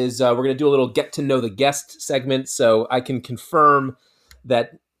now is we're going to do a little get to know the guest segment. So I can confirm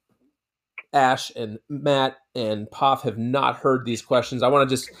that Ash and Matt and Poff have not heard these questions. I want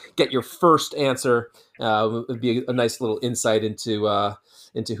to just get your first answer. It would be a nice little insight into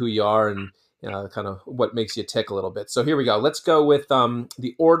who you are and kind of what makes you tick a little bit. So here we go. Let's go with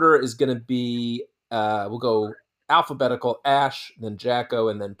the order is going to be we'll go alphabetical: Ash, then Jacko,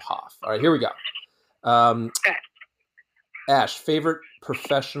 and then Poff. All right, here we go. Ash, favorite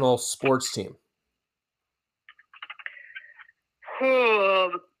professional sports team?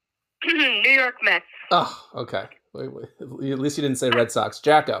 New York Mets. Oh, okay. Wait. At least you didn't say Red Sox.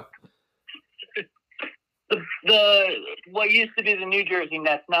 Jacko. The what used to be the New Jersey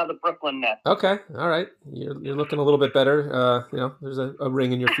Nets, now the Brooklyn Nets. Okay, all right. You're looking a little bit better. There's a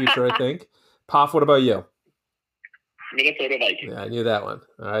ring in your future, I think. Poff, what about you? Minnesota Vikings. Yeah, I knew that one.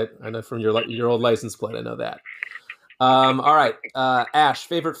 All right, I know from your old license plate. I know that. All right, Ash,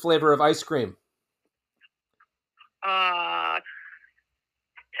 favorite flavor of ice cream?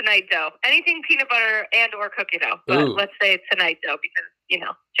 Tonight dough. Anything peanut butter and or cookie dough. But let's say it's tonight dough because,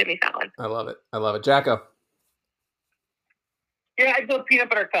 Jimmy Fallon. I love it. Jacko? Yeah, I'd go peanut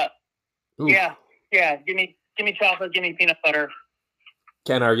butter cup. Ooh. Yeah. Give me chocolate, give me peanut butter.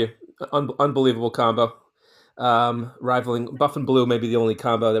 Can't argue. Unbelievable combo. Rivaling Buff and Blue may be the only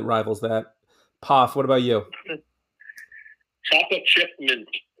combo that rivals that. Poff, what about you? Chocolate chip mint.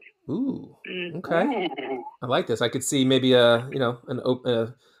 Ooh, okay. Ooh. I like this. I could see maybe an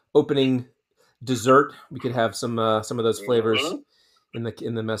opening dessert. We could have some of those flavors in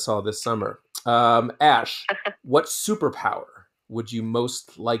the mess hall this summer. Ash, what superpower would you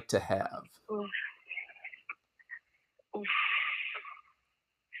most like to have?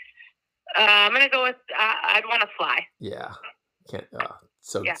 I'm gonna go with I'd want to fly. Yeah, can't.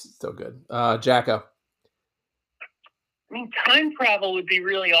 So good. Jacko. I mean, time travel would be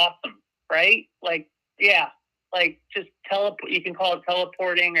really awesome, right? Just you can call it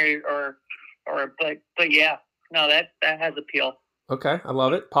teleporting but yeah, no, that has appeal. Okay, I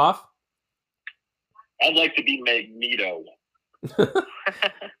love it. Poff? I'd like to be Magneto.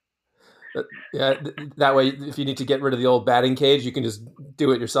 Yeah, that way, if you need to get rid of the old batting cage, you can just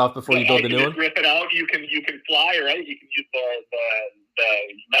do it yourself before you build a new one. Rip it out. You can fly, right? You can use the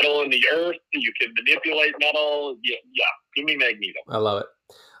metal in the earth. You can manipulate metal. Yeah. Give me Magneto. I love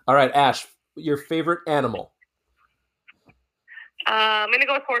it. All right, Ash, your favorite animal? I'm going to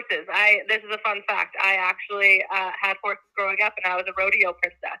go with horses. This is a fun fact. I actually had horses growing up, and I was a rodeo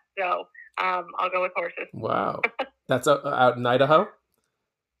princess. So I'll go with horses. Wow. That's out in Idaho?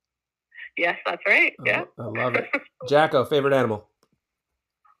 Yes, that's right. Yeah. I love it. Jacko, favorite animal?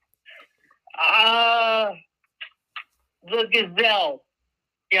 The gazelle.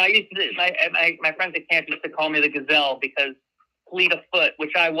 I used to, my friends at camp used to call me the gazelle because fleet of foot,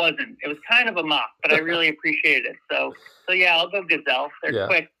 which I wasn't. It was kind of a mock, but I really appreciated it. So yeah, I'll go gazelle. They're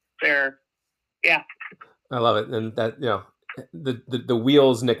quick. Yeah. I love it. And that, the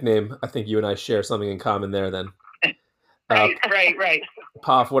Wheels nickname, I think you and I share something in common there then. Right.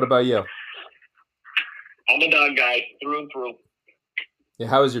 Poff, what about you? I'm a dog guy through and through. Yeah,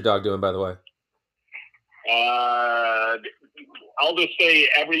 how is your dog doing, by the way? I'll just say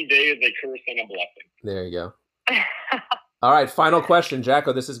every day is a curse and a blessing. There you go. All right, final question,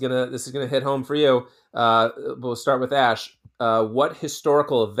 Jacko. This is gonna hit home for you. We'll start with Ash. What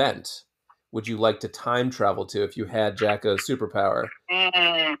historical event would you like to time travel to if you had Jacko's superpower?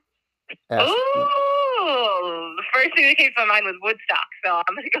 Ash. Ooh, the first thing that came to my mind was Woodstock, so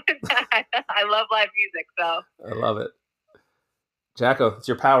I'm gonna go with that. I love live music, so I love it. Jacko, it's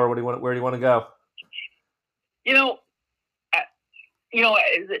your power. Where do you want to go?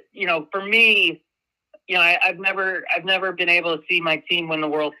 For me, I've never been able to see my team win the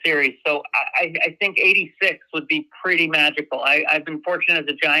World Series. So I think '86 would be pretty magical. I've been fortunate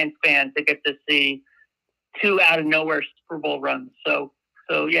as a Giants fan to get to see 2 out of nowhere Super Bowl runs. So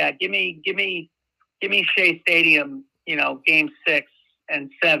yeah, give me Shea Stadium, Game 6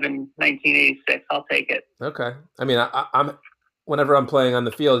 and 7, 1986. I'll take it. Okay. I mean, I'm whenever I'm playing on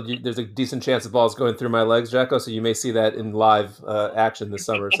the field, there's a decent chance the ball's going through my legs, Jacko. So you may see that in live action this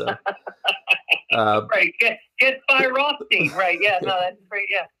summer. So. Right. Get by Rothstein. Right. Yeah. No, that's great.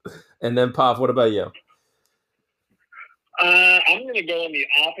 Yeah. And then Pop, what about you? I'm going to go in the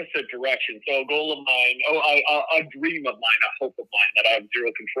opposite direction. So a goal of mine, a dream of mine, a hope of mine that I have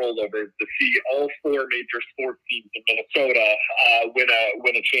zero control over is to see all 4 major sports teams in Minnesota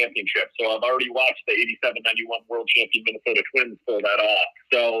win a championship. So I've already watched the 87-91 world champion Minnesota Twins pull that off.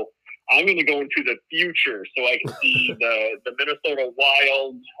 So I'm going to go into the future so I can see the Minnesota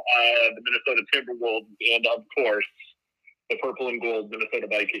Wild, the Minnesota Timberwolves, and of course, the purple and gold Minnesota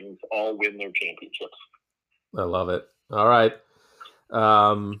Vikings all win their championships. I love it. All right.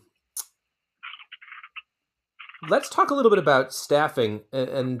 Let's talk a little bit about staffing.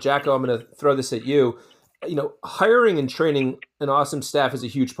 And Jacko, I'm going to throw this at you. Hiring and training an awesome staff is a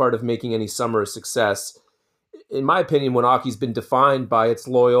huge part of making any summer a success. In my opinion, Winaki's been defined by its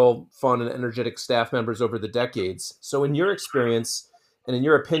loyal, fun, and energetic staff members over the decades. So in your experience and in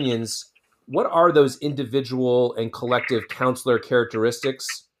your opinions, what are those individual and collective counselor characteristics?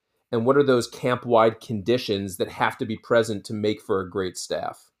 And what are those camp-wide conditions that have to be present to make for a great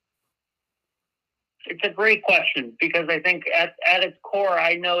staff? It's a great question because I think at its core,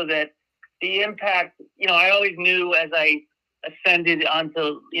 I know that the impact, I always knew as I ascended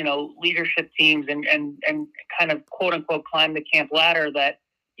onto, leadership teams and kind of quote unquote climb the camp ladder that,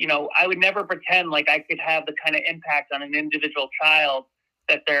 I would never pretend like I could have the kind of impact on an individual child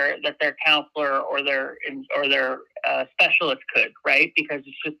that their counselor or their specialist could, right? Because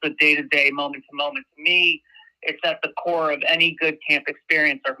it's just the day-to-day, moment-to-moment. To me, it's at the core of any good camp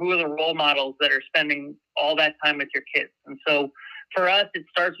experience, or who are the role models that are spending all that time with your kids. And so for us, it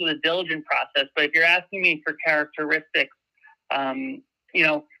starts with a diligent process. But if you're asking me for characteristics,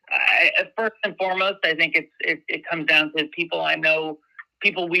 first and foremost, I think it comes down to people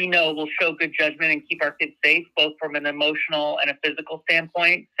we know will show good judgment and keep our kids safe, both from an emotional and a physical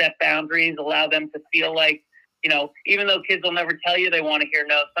standpoint, set boundaries, allow them to feel like, even though kids will never tell you they want to hear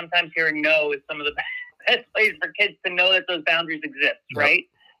no, sometimes hearing no is some of the best ways for kids to know that those boundaries exist, right?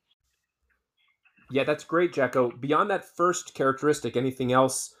 Yeah, that's great, Jacko. Beyond that first characteristic, anything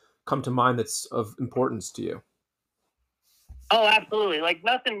else come to mind that's of importance to you? Oh, absolutely. Like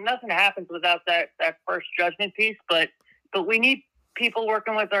nothing happens without that first judgment piece, but we need people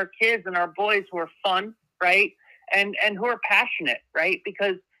working with our kids and our boys who are fun, right? And who are passionate, right?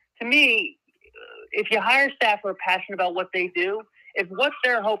 Because to me, if you hire staff who are passionate about what they do, if what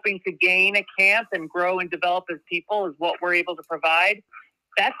they're hoping to gain at camp and grow and develop as people is what we're able to provide,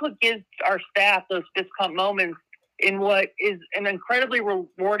 that's what gives our staff those fist pump moments in what is an incredibly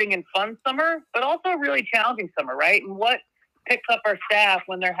rewarding and fun summer, but also a really challenging summer, right? And what picks up our staff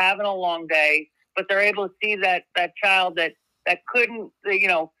when they're having a long day, but they're able to see that child that couldn't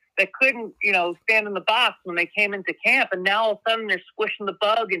stand in the box when they came into camp, and now all of a sudden they're squishing the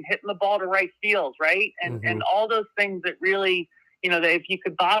bug and hitting the ball to right field, right? And all those things that really, that if you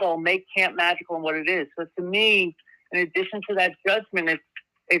could bottle, make camp magical in what it is. So to me, in addition to that judgment,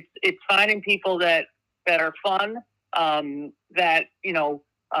 it's finding people that are fun, that,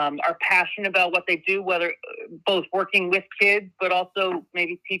 are passionate about what they do, whether both working with kids, but also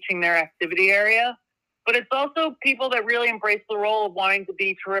maybe teaching their activity area. But it's also people that really embrace the role of wanting to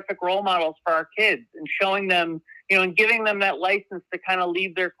be terrific role models for our kids and showing them, and giving them that license to kind of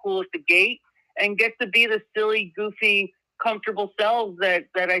leave their cool at the gate and get to be the silly, goofy, comfortable selves that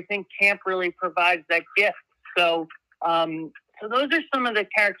I think camp really provides that gift. So those are some of the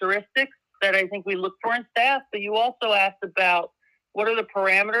characteristics that I think we look for in staff. But you also asked about what are the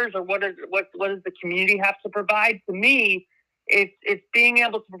parameters, or what does the community have to provide? To me, it's being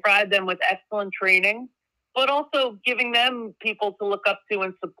able to provide them with excellent training, but also giving them people to look up to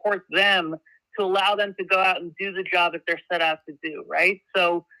and support them to allow them to go out and do the job that they're set out to do, right?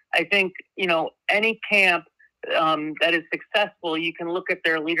 So I think, any camp that is successful, you can look at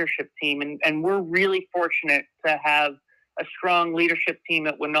their leadership team, and we're really fortunate to have a strong leadership team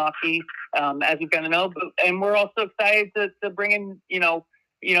at Winooki, as we've got to know. And we're also excited to bring in,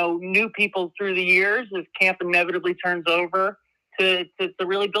 new people through the years as camp inevitably turns over to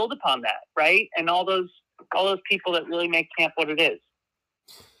really build upon that, right? And all those people that really make camp what it is.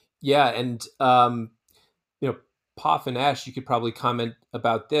 Yeah, and Poff and Ash, you could probably comment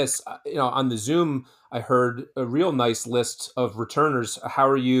about this. On the Zoom, I heard a real nice list of returners. How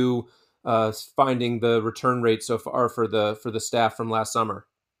are you finding the return rate so far for the staff from last summer?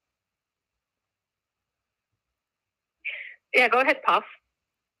 Yeah, go ahead, Poff.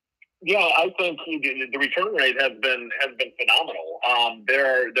 Yeah, I think the return rate has been phenomenal.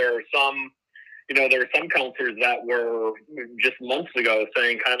 There are some. There are some counselors that were just months ago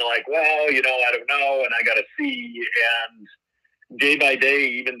saying kind of like, well, I don't know, and I got to see. And day by day,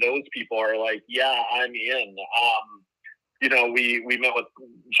 even those people are like, yeah, I'm in. We met with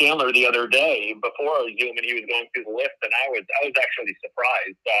Chandler the other day before our Zoom, and he was going through the list, and I was actually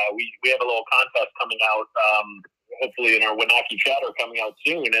surprised. We have a little contest coming out, hopefully in our Winooki chatter coming out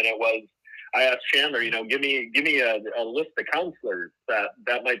soon, and I asked Chandler, give me a list of counselors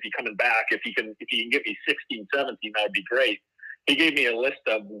that might be coming back. If he can get me 16, 17, that'd be great. He gave me a list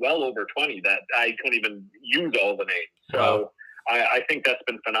of well over 20 that I couldn't even use all the names. So wow. I think that's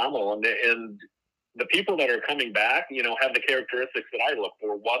been phenomenal. And the people that are coming back, have the characteristics that I look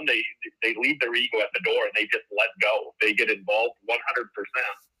for. One, they leave their ego at the door and they just let go. They get involved 100%.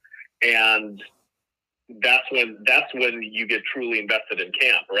 And that's when you get truly invested in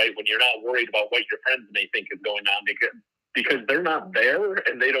camp, right? When you're not worried about what your friends may think is going on, because they're not there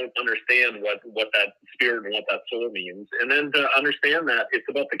and they don't understand what that spirit and what that soul means. And then to understand that it's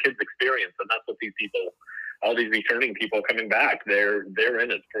about the kids' experience, and that's what these people, all these returning people coming back, they're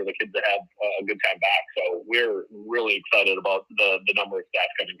in it for the kids to have a good time back. So we're really excited about the number of staff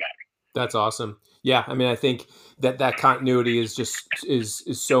coming back. That's awesome. Yeah, I mean, I think that continuity is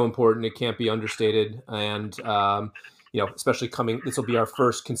so important. It can't be understated, and especially this will be our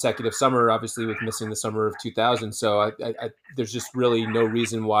first consecutive summer, obviously with missing the summer of 2000. So I there's just really no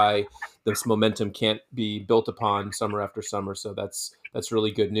reason why this momentum can't be built upon summer after summer. So that's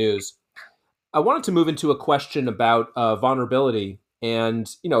really good news. I wanted to move into a question about vulnerability, and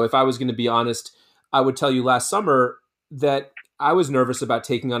if I was going to be honest, I would tell you last summer that I was nervous about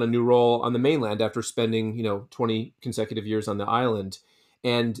taking on a new role on the mainland after spending, 20 consecutive years on the island.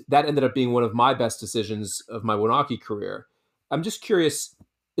 And that ended up being one of my best decisions of my Winooki career. I'm just curious,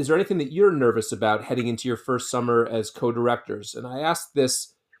 is there anything that you're nervous about heading into your first summer as co-directors? And I asked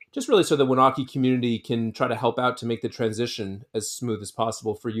this just really so the Winooki community can try to help out to make the transition as smooth as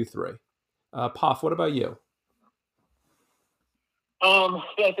possible for you three. Poff, what about you?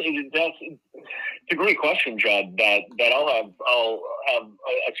 That's a great question, Judd. That I'll have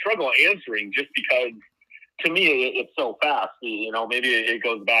a struggle answering just because to me it's so fast. Maybe it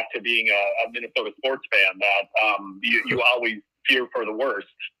goes back to being a Minnesota sports fan that you always fear for the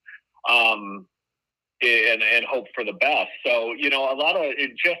worst and hope for the best. So a lot of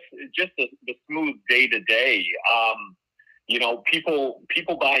it just the smooth day to day.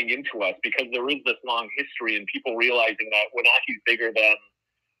 People buying into us because there is this long history and people realizing that Winooki's bigger than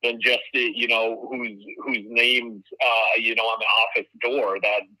just whose names on the office door.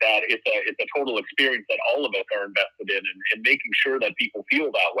 That it's a total experience that all of us are invested in, and making sure that people feel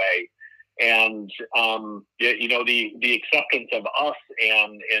that way. And the acceptance of us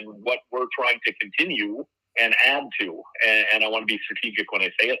and what we're trying to continue and add to. And I want to be strategic when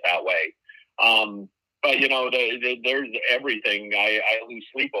I say it that way. But there's everything I lose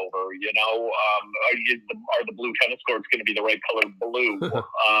sleep over. Are the blue tennis courts going to be the right color blue?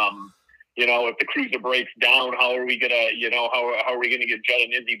 If the cruiser breaks down, how are we gonna, how are we gonna get Judd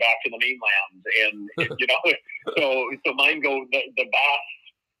and Izzy back to the mainland? And So mine go the vast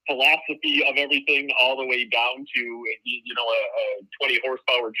philosophy of everything all the way down to, you know, a 20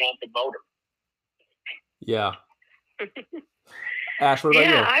 horsepower Johnson motor. Yeah. Ash, what about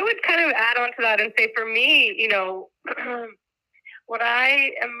you? Yeah, I would kind of add on to that and say for me, you know, what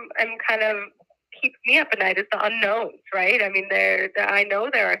I am kind of keeps me up at night is the unknowns, right? I mean, I know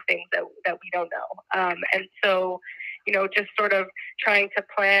there are things that we don't know. And so, you know, just sort of trying to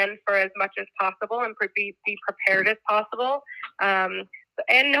plan for as much as possible and be prepared as possible.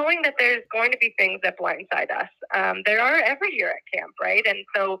 And knowing that there's going to be things that blindside us. There are every year at camp, right? And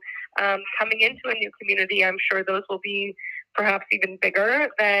so coming into a new community, I'm sure those will be perhaps even bigger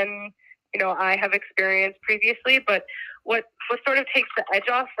than, you know, I have experienced previously. But what sort of takes the edge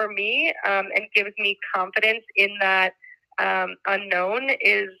off for me and gives me confidence in that unknown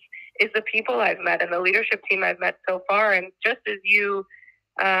is the people I've met and the leadership team I've met so far. And just as you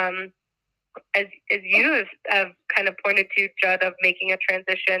as you have kind of pointed to, Judd, of making a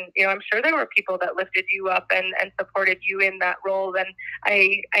transition, you know, I'm sure there were people that lifted you up and supported you in that role. And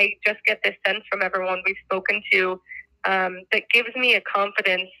I just get this sense from everyone we've spoken to that gives me a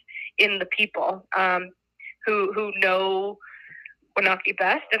confidence in the people who know Waunakee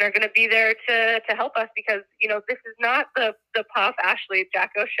best and are going to be there to help us, because, you know, this is not the Pop, Ashley,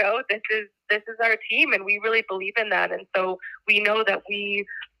 Jacko show. This is our team, and we really believe in that. And so we know that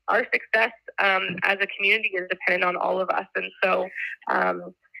our success as a community is dependent on all of us. And so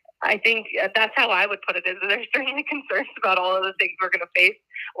I think that's how I would put it, is that there's certainly concerns about all of the things we're going to face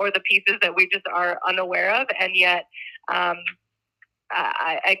or the pieces that we just are unaware of. And yet I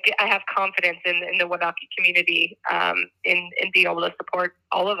have confidence in the Waunakee community in being able to support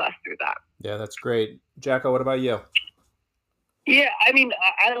all of us through that. Yeah, that's great. Jacko, what about you? Yeah, I mean,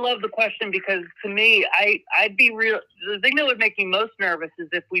 I love the question, because to me, I'd be real. The thing that would make me most nervous is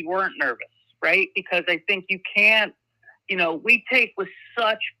if we weren't nervous, right? Because I think you can't, you know, we take with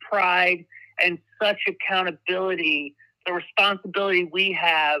such pride and such accountability the responsibility we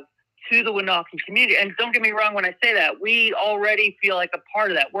have to the Waunakee community. And don't get me wrong when I say that, we already feel like a part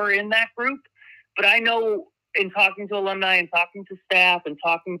of that. We're in that group, but I know in talking to alumni and talking to staff and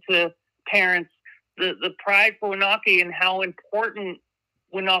talking to parents, the pride for Waunakee and how important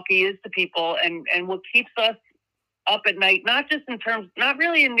Waunakee is to people, and what keeps us up at night, not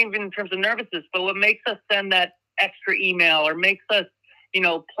really even in terms of nervousness, but what makes us send that extra email or makes us, you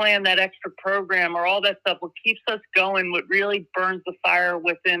know, plan that extra program or all that stuff. What keeps us going, what really burns the fire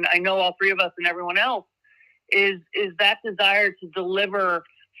within, I know all three of us and everyone else, is that desire to deliver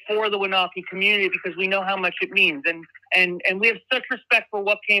for the Waunakee community, because we know how much it means. And we have such respect for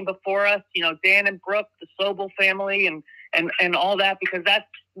what came before us, you know, Dan and Brooke, the Sobel family and all that, because that's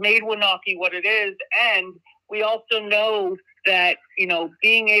made Waunakee what it is. And we also know that, you know,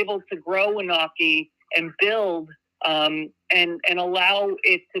 being able to grow Waunakee and build and allow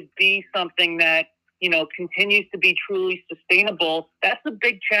it to be something that, you know, continues to be truly sustainable, that's a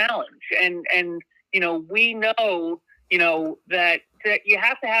big challenge. And you know, we know, you know, that you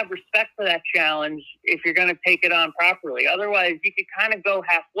have to have respect for that challenge if you're going to take it on properly. Otherwise, you could kind of go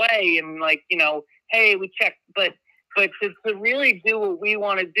halfway and, like, you know, hey, we checked. But to really do what we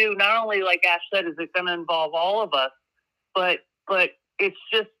want to do, not only, like Ash said, is it going to involve all of us, but it's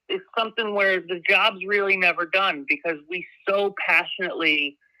something where the job's really never done, because we so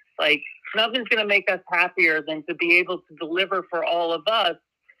passionately, like, nothing's going to make us happier than to be able to deliver for all of us,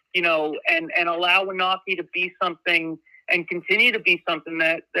 you know, and allow Waunakee to be something and continue to be something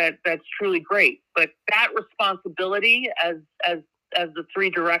that's truly great. But that responsibility as the three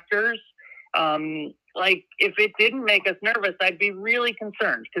directors, like, if it didn't make us nervous, I'd be really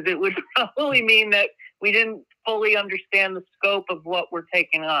concerned, because it would probably mean that we didn't fully understand the scope of what we're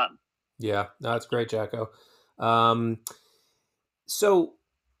taking on. Yeah, no, that's great, Jacko. So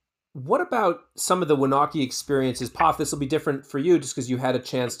what about some of the Waunakee experiences? Poff, this will be different for you just because you had a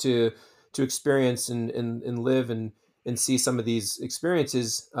chance to experience and live and see some of these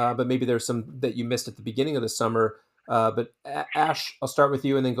experiences, but maybe there's some that you missed at the beginning of the summer. But Ash, I'll start with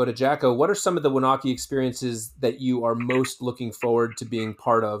you and then go to Jacko. What are some of the Waunakee experiences that you are most looking forward to being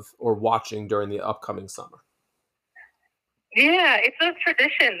part of or watching during the upcoming summer? Yeah, it's those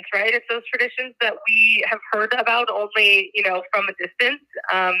traditions, right? It's those traditions that we have heard about only, you know, from a distance.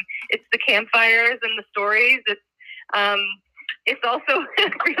 It's the campfires and the stories. It's also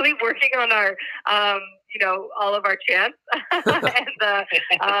really working on our, you know, all of our chants and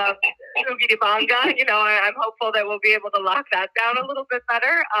Ugidibanga. I'm hopeful that we'll be able to lock that down a little bit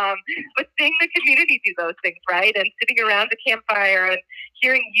better. But seeing the community do those things, right? And sitting around the campfire and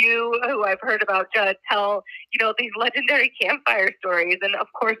hearing you, who I've heard about, Judd, tell, these legendary campfire stories. And of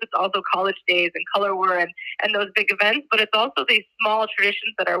course, it's also college days and color war and those big events, but it's also these small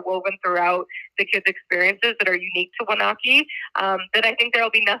traditions that are woven throughout the kids' experiences that are unique to Waunakee, that I think there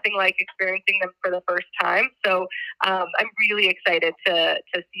will be nothing like experiencing them for the first time. So I'm really excited to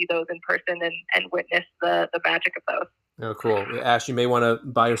see those in person and witness the magic of those. Oh, cool. Ash, you may want to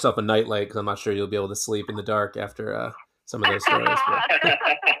buy yourself a nightlight because I'm not sure you'll be able to sleep in the dark after some of those stories.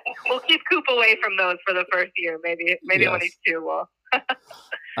 We'll keep Coop away from those for the first year. Maybe Yes. when he's 2,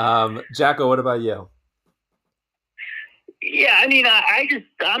 we'll. Jacko, what about you? Yeah, I mean,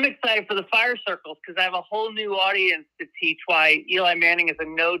 I'm excited for the fire circles because I have a whole new audience to teach why Eli Manning is a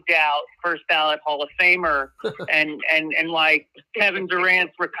no doubt first ballot Hall of Famer, and like Kevin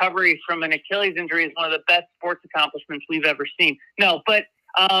Durant's recovery from an Achilles injury is one of the best sports accomplishments we've ever seen. No, but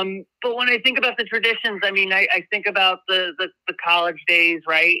when I think about the traditions, I mean, I think about the college days,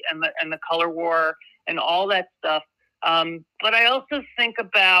 right, and the color war and all that stuff. But I also think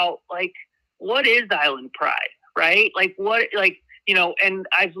about like what is Island Pride? Right? Like and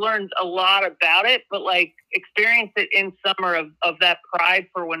I've learned a lot about it, but like experience it in summer of that pride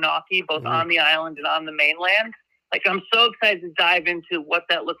for Waunakee, both on the island and on the mainland. Like I'm so excited to dive into what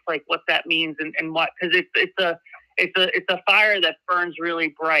that looks like, what that means and what, cause it's a fire that burns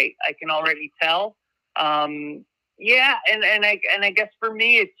really bright. I can already tell. Yeah. And I guess for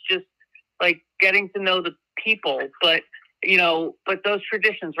me, it's just like getting to know the people, but those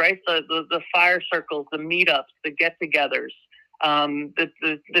traditions, right? The fire circles, the meetups, the get-togethers,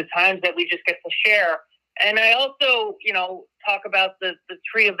 the times that we just get to share. And I also, talk about the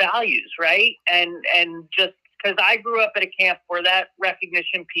tree of values, right? And just because I grew up at a camp where that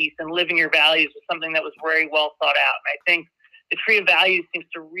recognition piece and living your values was something that was very well thought out. And I think the tree of values seems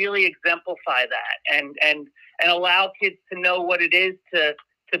to really exemplify that and allow kids to know what it is to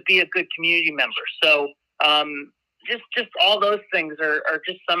be a good community member. So, just all those things are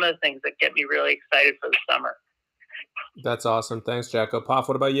just some of the things that get me really excited for the summer. That's awesome. Thanks, Jacko. Poff,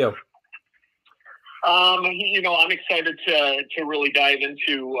 what about you? I'm excited to really dive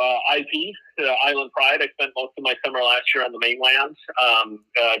into IP, Island Pride. I spent most of my summer last year on the mainland.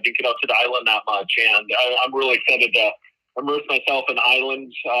 Didn't get out to the island that much, and I'm really excited to immerse myself in the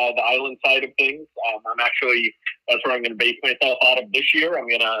island side of things. That's where I'm going to base myself out of this year. I'm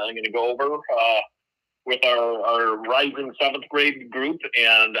gonna go over with our rising 7th grade group,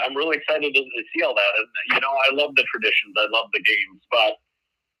 and I'm really excited to see all that. And I love the traditions, I love the games, but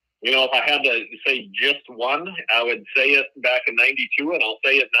if I had to say just one, I would say it back in '92, and I'll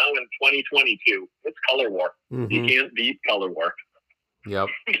say it now in 2022. It's color war. Mm-hmm. You can't beat color war. Yep,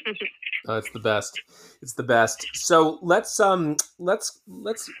 it's the best. It's the best. So let's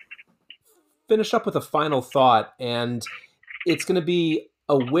finish up with a final thought, and it's going to be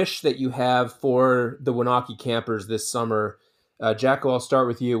a wish that you have for the Waunakee campers this summer. Jacko, I'll start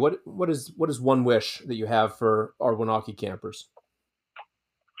with you. What is one wish that you have for our Waunakee campers?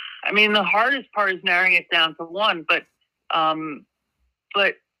 I mean, the hardest part is narrowing it down to one, but I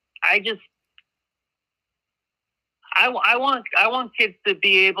want kids to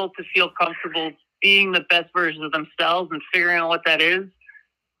be able to feel comfortable being the best versions of themselves and figuring out what that is.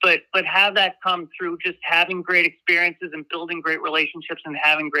 But have that come through just having great experiences and building great relationships and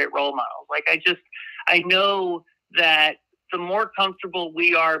having great role models. Like I know that the more comfortable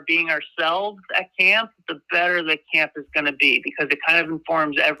we are being ourselves at camp, the better the camp is going to be, because it kind of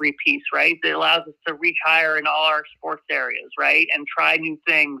informs every piece, right? It allows us to reach higher in all our sports areas, right? And try new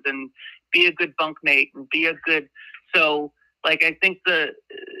things and be a good bunkmate and so like, I think the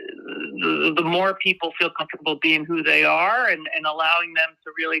more people feel comfortable being who they are and allowing them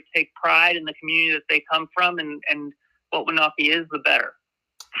to really take pride in the community that they come from and what Waunakee is, the better.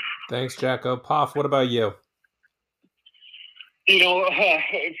 Thanks, Jacko. Poff, what about you?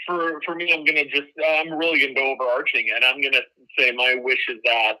 For me, I'm really going to go overarching, and I'm going to say my wish is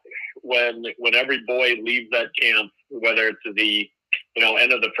that when every boy leaves that camp, whether it's the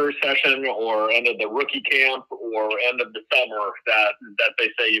end of the first session or end of the rookie camp or end of the summer, that they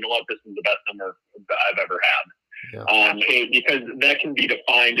say, this is the best summer I've ever had. Yeah. Because that can be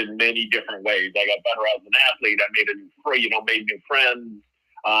defined in many different ways. I got better as an athlete. I made new friends.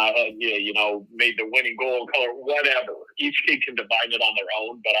 Made the winning goal, color, whatever. Each kid can define it on their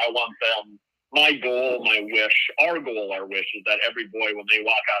own, but I want them. My goal, my wish, our wish is that every boy, when they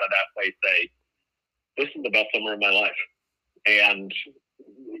walk out of that place, say, "This is the best summer of my life." And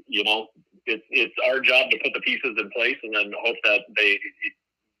it's our job to put the pieces in place, and then hope that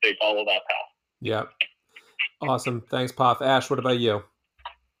they follow that path. Yeah. Awesome. Thanks, Poff. Ash, what about you?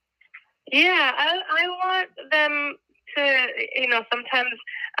 Yeah, I want them to, sometimes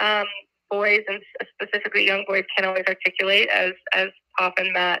boys, and specifically young boys, can't always articulate, as Pop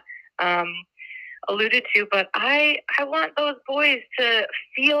and Matt alluded to, but I want those boys to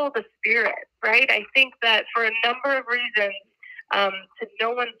feel the spirit, right? I think that for a number of reasons, to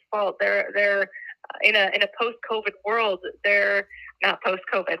no one's fault, they're in a post-COVID world. They're not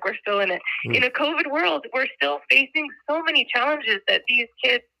post-COVID. We're still in it. In a COVID world, we're still facing so many challenges that these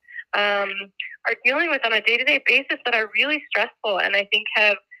kids are dealing with on a day-to-day basis that are really stressful, and I think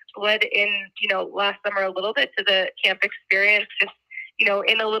have bled in, last summer a little bit to the camp experience, just,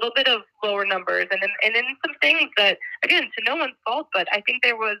 in a little bit of lower numbers and in some things that, again, to no one's fault, but I think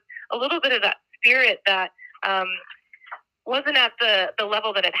there was a little bit of that spirit that wasn't at the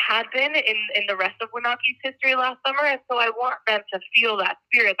level that it had been in the rest of Winocki's history last summer. And so I want them to feel that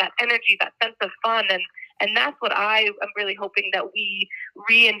spirit, that energy, that sense of fun. And that's what I am really hoping that we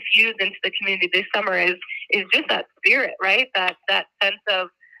re-infuse into the community this summer is just that spirit, right? That sense of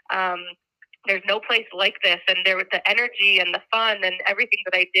there's no place like this. And there was the energy and the fun and everything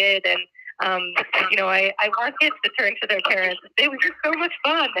that I did. And, I want kids to turn to their parents and say, it was just so much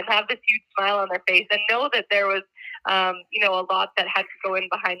fun, and have this huge smile on their face and know that there was, a lot that had to go in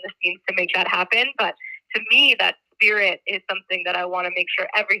behind the scenes to make that happen. But to me, that spirit is something that I want to make sure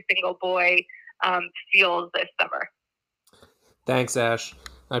every single boy feels this summer. Thanks, Ash.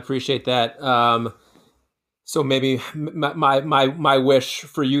 I appreciate that. So maybe my wish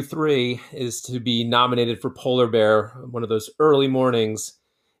for you three is to be nominated for Polar Bear one of those early mornings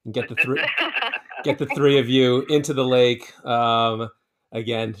and get the three of you into the lake.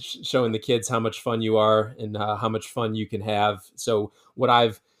 Again, showing the kids how much fun you are and how much fun you can have. So what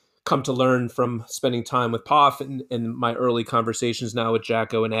I've come to learn from spending time with Poff and my early conversations now with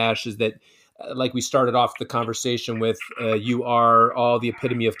Jacko and Ash is that, like we started off the conversation with, you are all the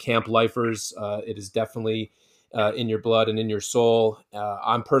epitome of camp lifers. It is definitely in your blood and in your soul.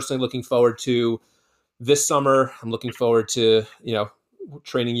 I'm personally looking forward to this summer. I'm looking forward to,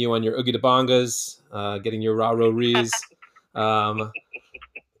 training you on your Oogie Bongas, getting your Raro Rees,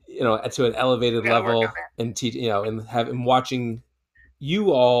 to an elevated level, and and watching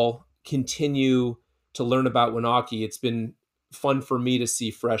you all continue to learn about Winocki. It's been fun for me to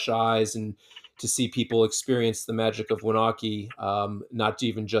see fresh eyes and to see people experience the magic of Winocki, not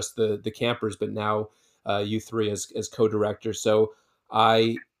even just the campers, but now you three as co-directors. So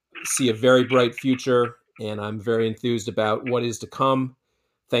I see a very bright future, and I'm very enthused about what is to come.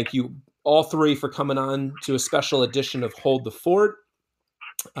 Thank you all three for coming on to a special edition of Hold the Fort.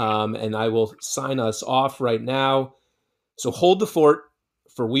 And I will sign us off right now. So hold the fort,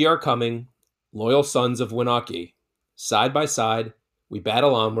 for we are coming, loyal sons of Winocki. Side by side, we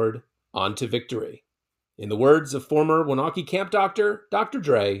battle onward, on to victory. In the words of former Winocki camp doctor, Dr.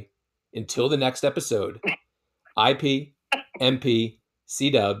 Dre, until the next episode, IP, MP,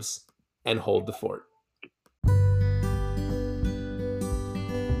 C-Dubs, and hold the fort.